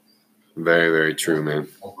 Very, very true, man.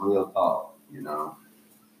 That's real talk, you know.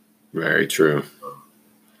 Very true.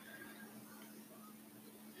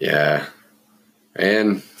 Yeah.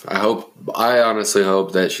 And I honestly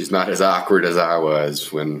hope that she's not as awkward as I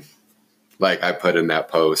was when, like, I put in that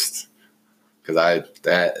post. Because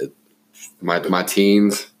my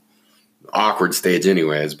teens, awkward stage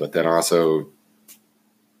anyways, but then also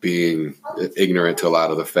being ignorant to a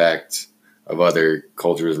lot of the facts of other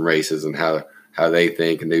cultures and races and how they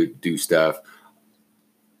think and they do stuff.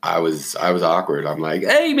 I was awkward. I'm like,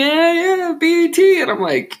 "Hey man, yeah, BET," and I'm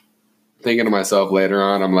like thinking to myself later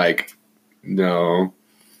on, I'm like, "No,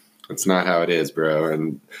 that's not how it is, bro."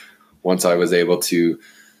 And once I was able to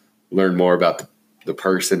learn more about the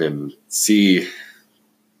person and see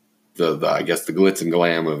the I guess the glitz and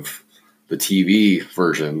glam of the TV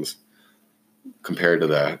versions compared to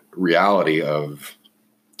the reality of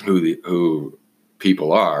who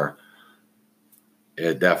people are,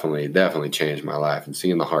 it definitely changed my life and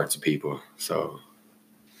seeing the hearts of people. So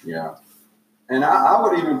yeah. And I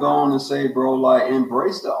would even go on to say, bro, like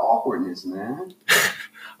embrace the awkwardness, man.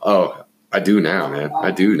 Oh, I do now, man. I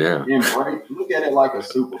do now. Look at it like a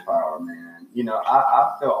superpower, man. You know,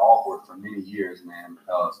 I felt awkward for many years, man,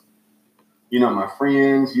 because, you know, my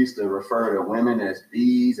friends used to refer to women as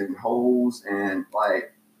bees and hoes. And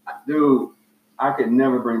like, dude, I could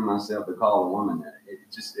never bring myself to call a woman that.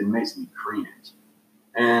 It makes me cringe.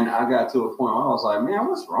 And I got to a point where I was like, man,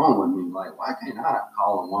 what's wrong with me? Like, why can't I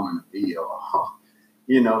call a woman a bee or,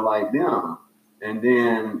 you know, like them? And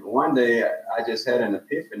then one day I just had an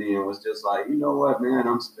epiphany and was just like, you know what, man,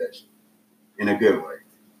 I'm special in a good way.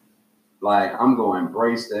 Like, I'm going to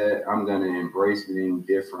embrace that. I'm going to embrace being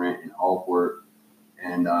different and awkward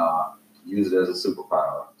and use it as a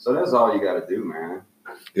superpower. So that's all you got to do, man.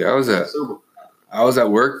 Yeah, I was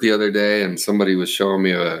at work the other day and somebody was showing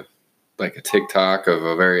me a TikTok of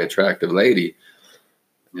a very attractive lady,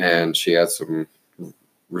 and she had some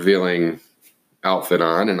revealing outfit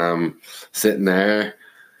on, and I'm sitting there.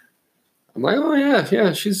 I'm like, oh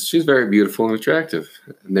yeah, she's very beautiful and attractive.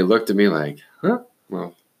 And they looked at me like, huh?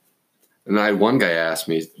 Well, and I had one guy ask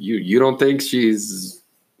me, you don't think she's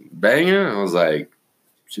banging? I was like,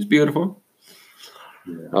 she's beautiful.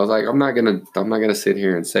 Yeah. I was like, I'm not gonna sit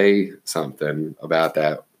here and say something about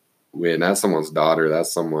that when that's someone's daughter,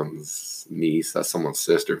 that's someone's niece, that's someone's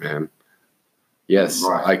sister, man. Yes,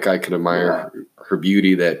 right. I could admire her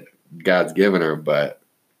beauty that God's given her, but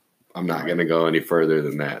I'm not gonna go any further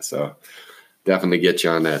than that. So definitely get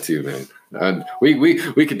you on that too, man. And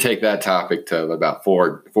we could take that topic to about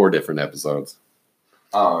four different episodes.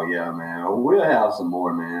 Oh yeah, man. We'll have some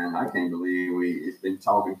more, man. I can't believe it's been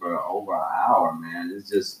talking for over an hour, man. It's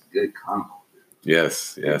just good convo.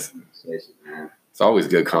 Yes. Man. It's always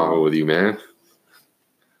good convo with you, man.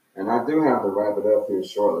 And I do have to wrap it up here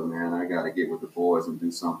shortly, man. I got to get with the boys and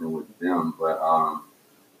do something with them. But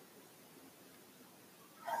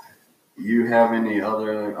you have any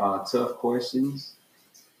other tough questions?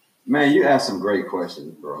 Man, you asked some great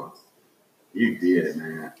questions, bro. You did,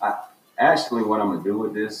 man. Actually, what I'm gonna do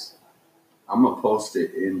with this, I'm gonna post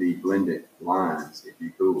it in the blended lines if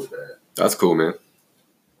you cool with that. That's cool, man.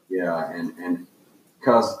 Yeah, and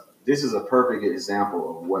because this is a perfect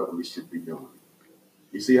example of what we should be doing.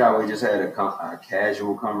 You see how we just had a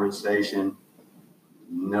casual conversation,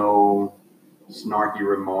 no snarky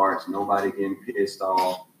remarks, nobody getting pissed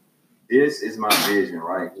off. This is my vision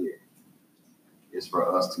right here. It's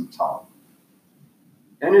for us to talk,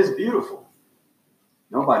 and it's beautiful.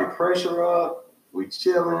 Nobody pressure up. We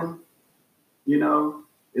chilling. You know,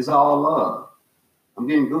 it's all love. I'm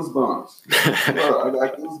getting goosebumps. Look, I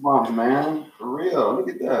got goosebumps, man. For real. Look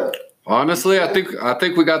at that. Honestly, I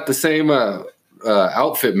think we got the same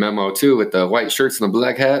outfit memo too, with the white shirts and the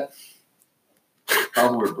black hat.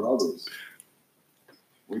 Oh, we're brothers.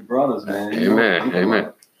 We brothers, man. Amen.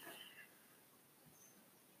 Amen.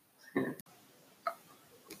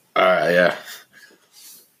 All right, yeah.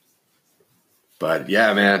 But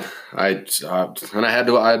yeah, man, I had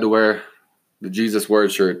to wear the Jesus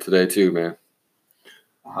Word shirt today too, man.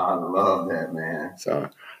 I love that, man. So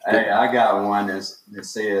hey, I got one that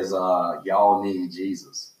says y'all need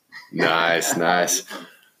Jesus. Nice. I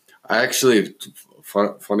actually,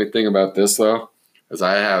 funny thing about this though, is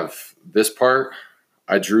I have this part.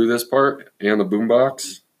 I drew this part and the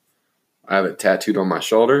boombox. I have it tattooed on my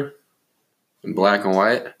shoulder in black and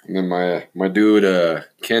white. And then my dude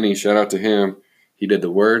Kenny, shout out to him. He did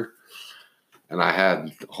the word, and I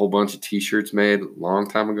had a whole bunch of T-shirts made a long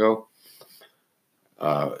time ago.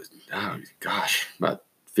 Oh gosh, about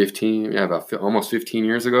almost 15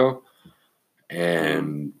 years ago,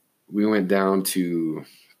 and we went down to.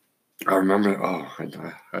 I remember.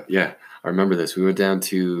 I remember this. We went down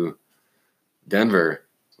to Denver.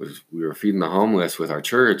 We were feeding the homeless with our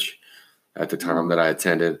church at the time that I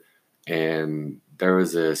attended, and there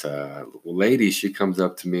was this lady. She comes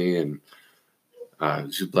up to me, and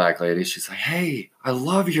she's a black lady. She's like, "Hey, I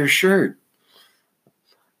love your shirt."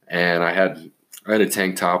 And I had a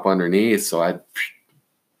tank top underneath, so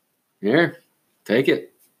here, take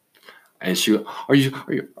it. And she, are you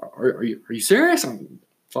serious?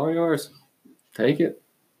 It's all yours. Take it.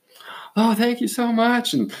 Oh, thank you so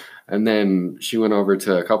much. And then she went over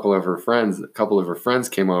to a couple of her friends. A couple of her friends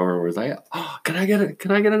came over and was like, "Oh, can I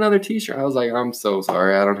get another T-shirt?" I was like, "I'm so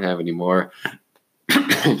sorry, I don't have any more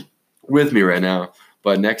with me right now.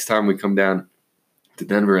 But next time we come down to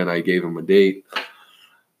Denver," and I gave him a date,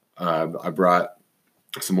 I brought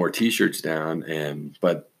some more T-shirts down,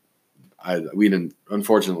 but we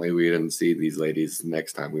didn't see these ladies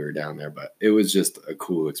next time we were down there. But it was just a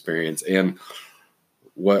cool experience. And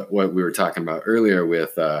what we were talking about earlier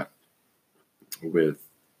with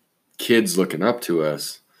kids looking up to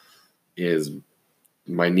us is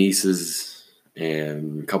my nieces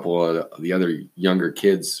and a couple of the other younger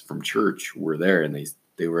kids from church were there, and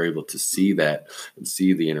they were able to see that and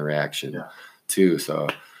see the interaction too. So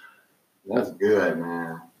that's good,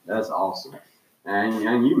 man. That's awesome. And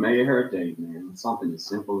you made her day, man. Something as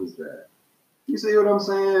simple as that. You see what I'm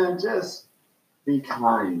saying? Just be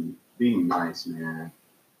kind, be nice, man.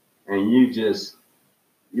 And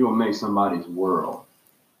you'll make somebody's world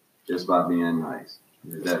just by being nice.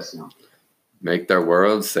 It's that simple. Make their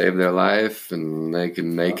world, save their life, and they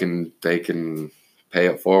can pay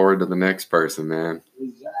it forward to the next person, man.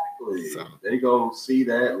 Exactly. So they go see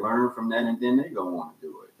that, learn from that, and then they go want to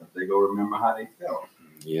do it. They go remember how they felt.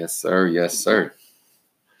 Yes, sir. Yes, sir.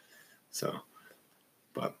 So,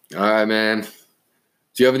 but all right, man.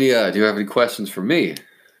 Do you have any questions for me?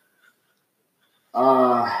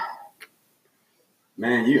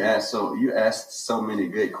 Man, you asked so many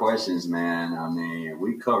good questions, man. I mean,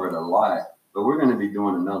 we covered a lot, but we're going to be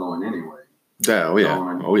doing another one anyway. Yeah.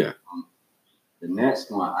 Oh yeah. The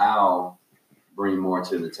next one, I'll bring more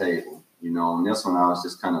to the table. On this one, I was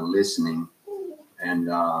just kind of listening, and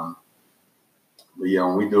but yeah,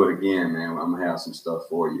 when we do it again, man, I'm gonna have some stuff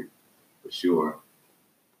for you, for sure.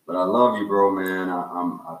 But I love you, bro, man.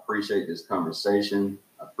 I appreciate this conversation.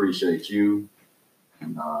 I appreciate you.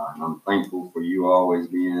 And I'm thankful for you always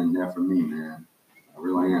being there for me, man. I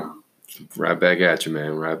really am. Right back at you,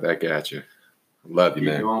 man. Right back at you. Love you,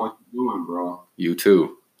 man. Keep doing what you're doing, bro. You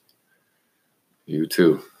too. You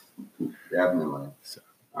too. Definitely.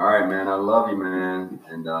 All right, man. I love you, man.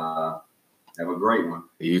 And have a great one.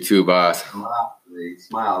 You too, boss.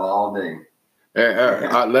 Smile all day.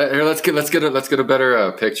 Let's get a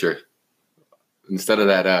better picture instead of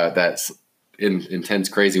that intense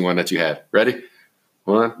crazy one that you had. Ready?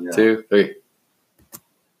 1, 2, 3.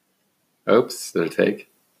 Oops, did it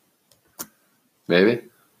take? Maybe.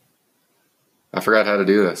 I forgot how to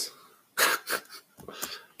do this.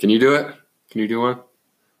 Can you do it? Can you do one?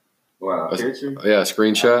 Well, a picture? Yeah, a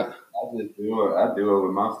screenshot. I just do it. I do it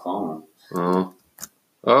with my phone.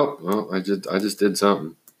 Oh, well, I just did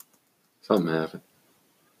something. Something happened.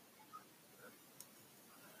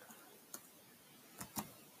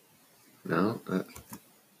 No,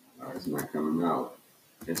 It's not coming out.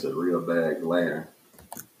 It's a real bad glare.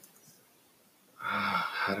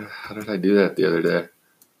 how did I do that the other day?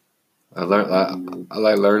 I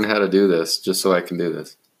learned how to do this just so I can do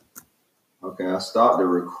this. Okay, I stopped the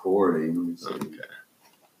recording. Okay.